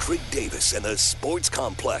 Patrick Davis and the Sports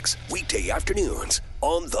Complex, weekday afternoons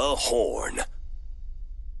on the Horn.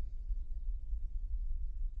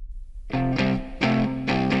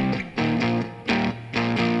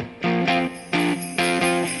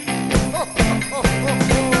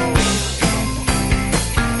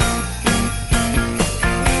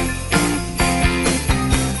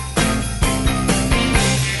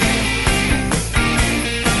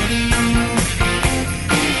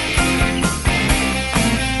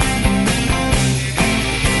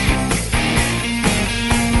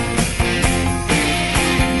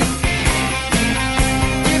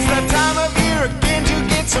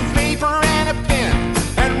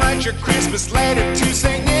 Your Christmas letter to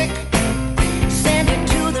St. Nick. Send it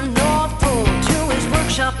to the North Pole, to his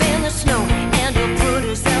workshop in the snow, and he'll put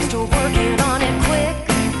his ass to working on it quick.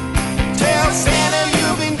 Tell Santa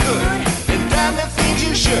you've been good and done the things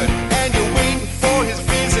you should, and you're waiting for his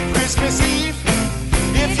visit Christmas Eve.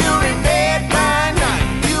 If you're in bed by night,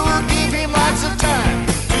 you will give him lots of time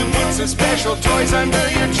to put some special toys under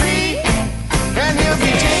your tree, and he'll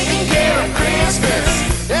be taking care of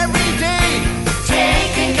Christmas every day.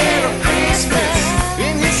 Taking care of Christmas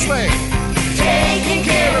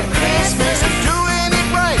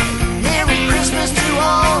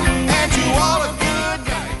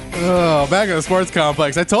back at the Sports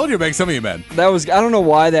Complex. I told you to make some of you men. I don't know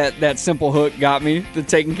why that simple hook got me, the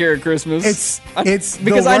taking care of Christmas. It's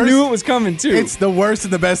because I knew it was coming too. It's the worst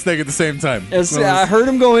and the best thing at the same time. I heard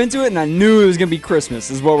him go into it, and I knew it was going to be Christmas.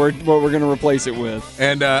 Is what we're going to replace it with.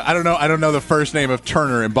 And I don't know the first name of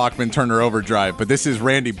Turner in Bachman-Turner Overdrive, but this is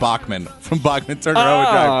Randy Bachman from Bachman-Turner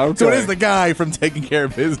Overdrive. Okay. So it is the guy from Taking Care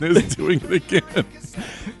of Business doing it again.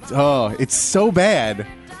 Oh, it's so bad,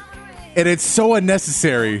 and it's so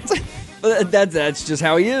unnecessary. That's just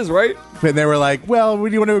how he is, right? And they were like, well, what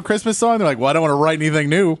do you want to do a Christmas song? They're like, well, I don't want to write anything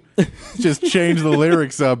new. Just change the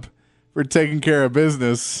lyrics up for Taking Care of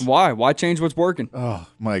Business. Why? Why change what's working? Oh,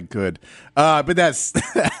 my good. But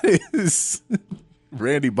that is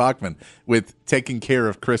Randy Bachman with Taking Care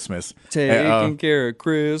of Christmas. Taking Care of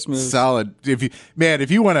Christmas. Solid.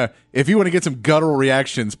 If you want to get some guttural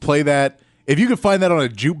reactions, play that. If you can find that on a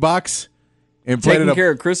jukebox and play Taking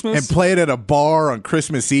Care of Christmas and play it at a bar on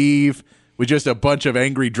Christmas Eve with just a bunch of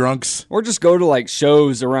angry drunks, or just go to like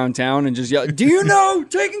shows around town and just yell, "Do you know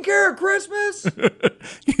Taking Care of Christmas?"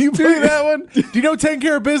 You play that one. Do you know Taking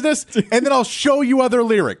Care of Business? And then I'll show you other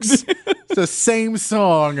lyrics. It's the same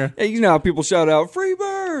song. Hey, you know how people shout out "Free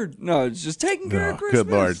Bird"? No, it's just Taking Care of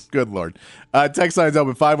Christmas. Good Lord. Text line's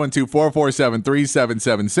open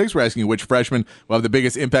 512-447-3776. We're asking you which freshman will have the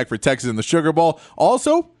biggest impact for Texas in the Sugar Bowl.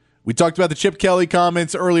 Also, we talked about the Chip Kelly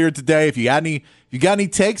comments earlier today. If you got any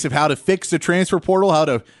takes of how to fix the transfer portal,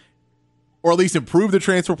 or at least improve the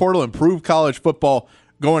transfer portal, improve college football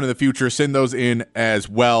going in the future, send those in as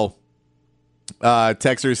well.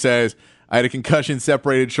 Texter says, I had a concussion,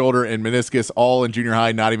 separated shoulder, and meniscus all in junior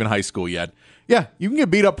high, not even high school yet. Yeah, you can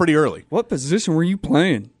get beat up pretty early. What position were you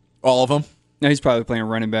playing? All of them. No, he's probably playing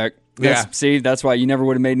running back. Yeah. See, that's why you never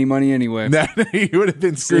would have made any money anyway. You would have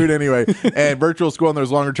been screwed anyway. And virtual school and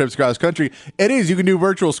those longer trips across country. It is. You can do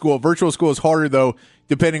virtual school. Virtual school is harder, though,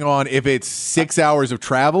 depending on if it's 6 hours of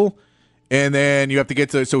travel. And then you have to get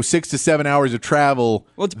to 6 to 7 hours of travel.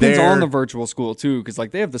 Well, it depends on the virtual school, too, because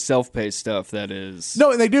like they have the self-paced stuff that is.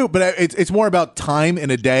 No, and they do, but it's more about time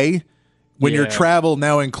in a day. When your travel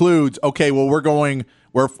now includes, okay, well, we're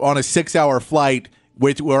on a 6-hour flight,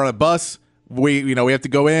 we're on a bus. We have to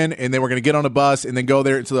go in, and then we're going to get on a bus and then go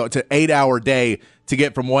there. So it's an 8-hour day to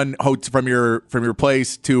get from from your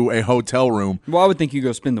place to a hotel room. Well, I would think you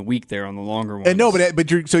go spend the week there on the longer one. And no,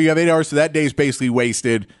 so you have 8 hours, so that day is basically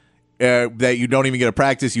wasted. That you don't even get a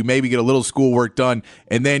practice. You maybe get a little schoolwork done,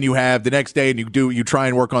 and then you have the next day, and you try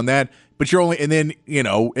and work on that. But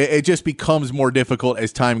it just becomes more difficult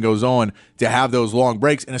as time goes on to have those long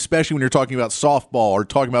breaks, and especially when you're talking about softball or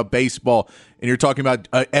talking about baseball, and you're talking about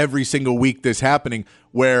every single week this happening,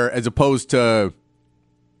 where as opposed to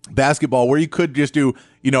basketball, where you could just do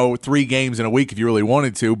 3 games in a week if you really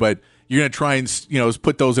wanted to, but you're going to try and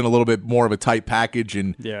put those in a little bit more of a tight package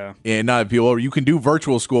and not appeal. Or you can do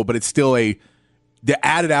virtual school, but it's still the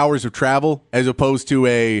added hours of travel as opposed to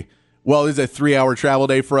this is a 3-hour travel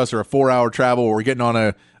day for us or a 4-hour travel where we're getting on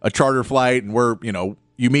a charter flight and we're,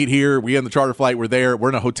 you meet here, we get on the charter flight, we're there, we're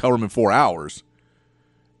in a hotel room in 4 hours.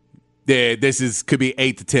 This could be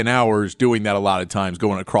 8 to 10 hours doing that a lot of times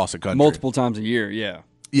going across the country. Multiple times a year, yeah.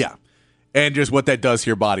 Yeah. And just what that does to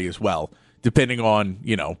your body as well, depending on,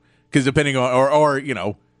 because depending on, or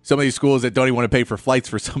some of these schools that don't even want to pay for flights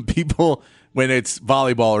for some people when it's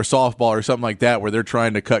volleyball or softball or something like that where they're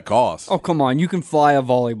trying to cut costs. Oh, come on. You can fly a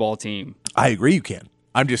volleyball team. I agree you can.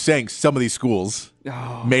 I'm just saying some of these schools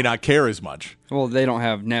may not care as much. Well, they don't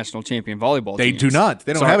have national champion volleyball teams. They do not.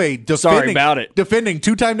 They don't have a defending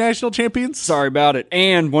 2-time national champions. Sorry about it.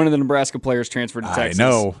 And one of the Nebraska players transferred to Texas. I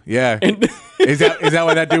know. Yeah. Is that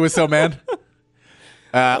why that dude was so mad?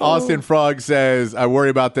 Austin Frog says, I worry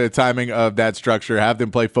about the timing of that structure. Have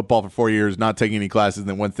them play football for 4 years, not taking any classes, and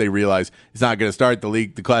then once they realize it's not going to start,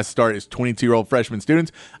 the class start is 22-year-old freshman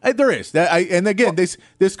students. There is.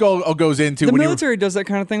 This goal goes into... The military does that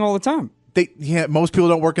kind of thing all the time. Most people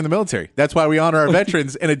don't work in the military. That's why we honor our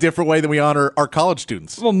veterans in a different way than we honor our college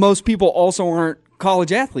students. Well, most people also aren't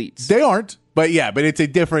college athletes. They aren't, but it's a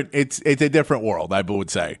different world, I would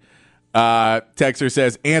say. Texter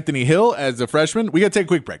says Anthony Hill as a freshman. We got to take a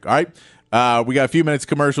quick break. All right. We got a few minutes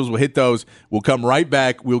commercials. We'll hit those. We'll come right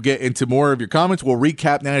back. We'll get into more of your comments. We'll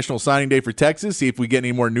recap National Signing Day for Texas. See if we get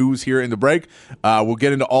any more news here in the break. We'll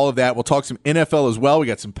get into all of that. We'll talk some NFL as well. We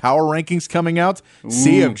got some power rankings coming out. Ooh.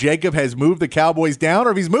 See if Jacob has moved the Cowboys down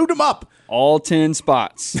or if he's moved them up. All 10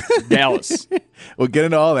 spots. Dallas. We'll get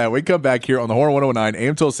into all that. We come back here on the Horn 109, AM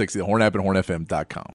 1260, the Horn app, and hornfm.com.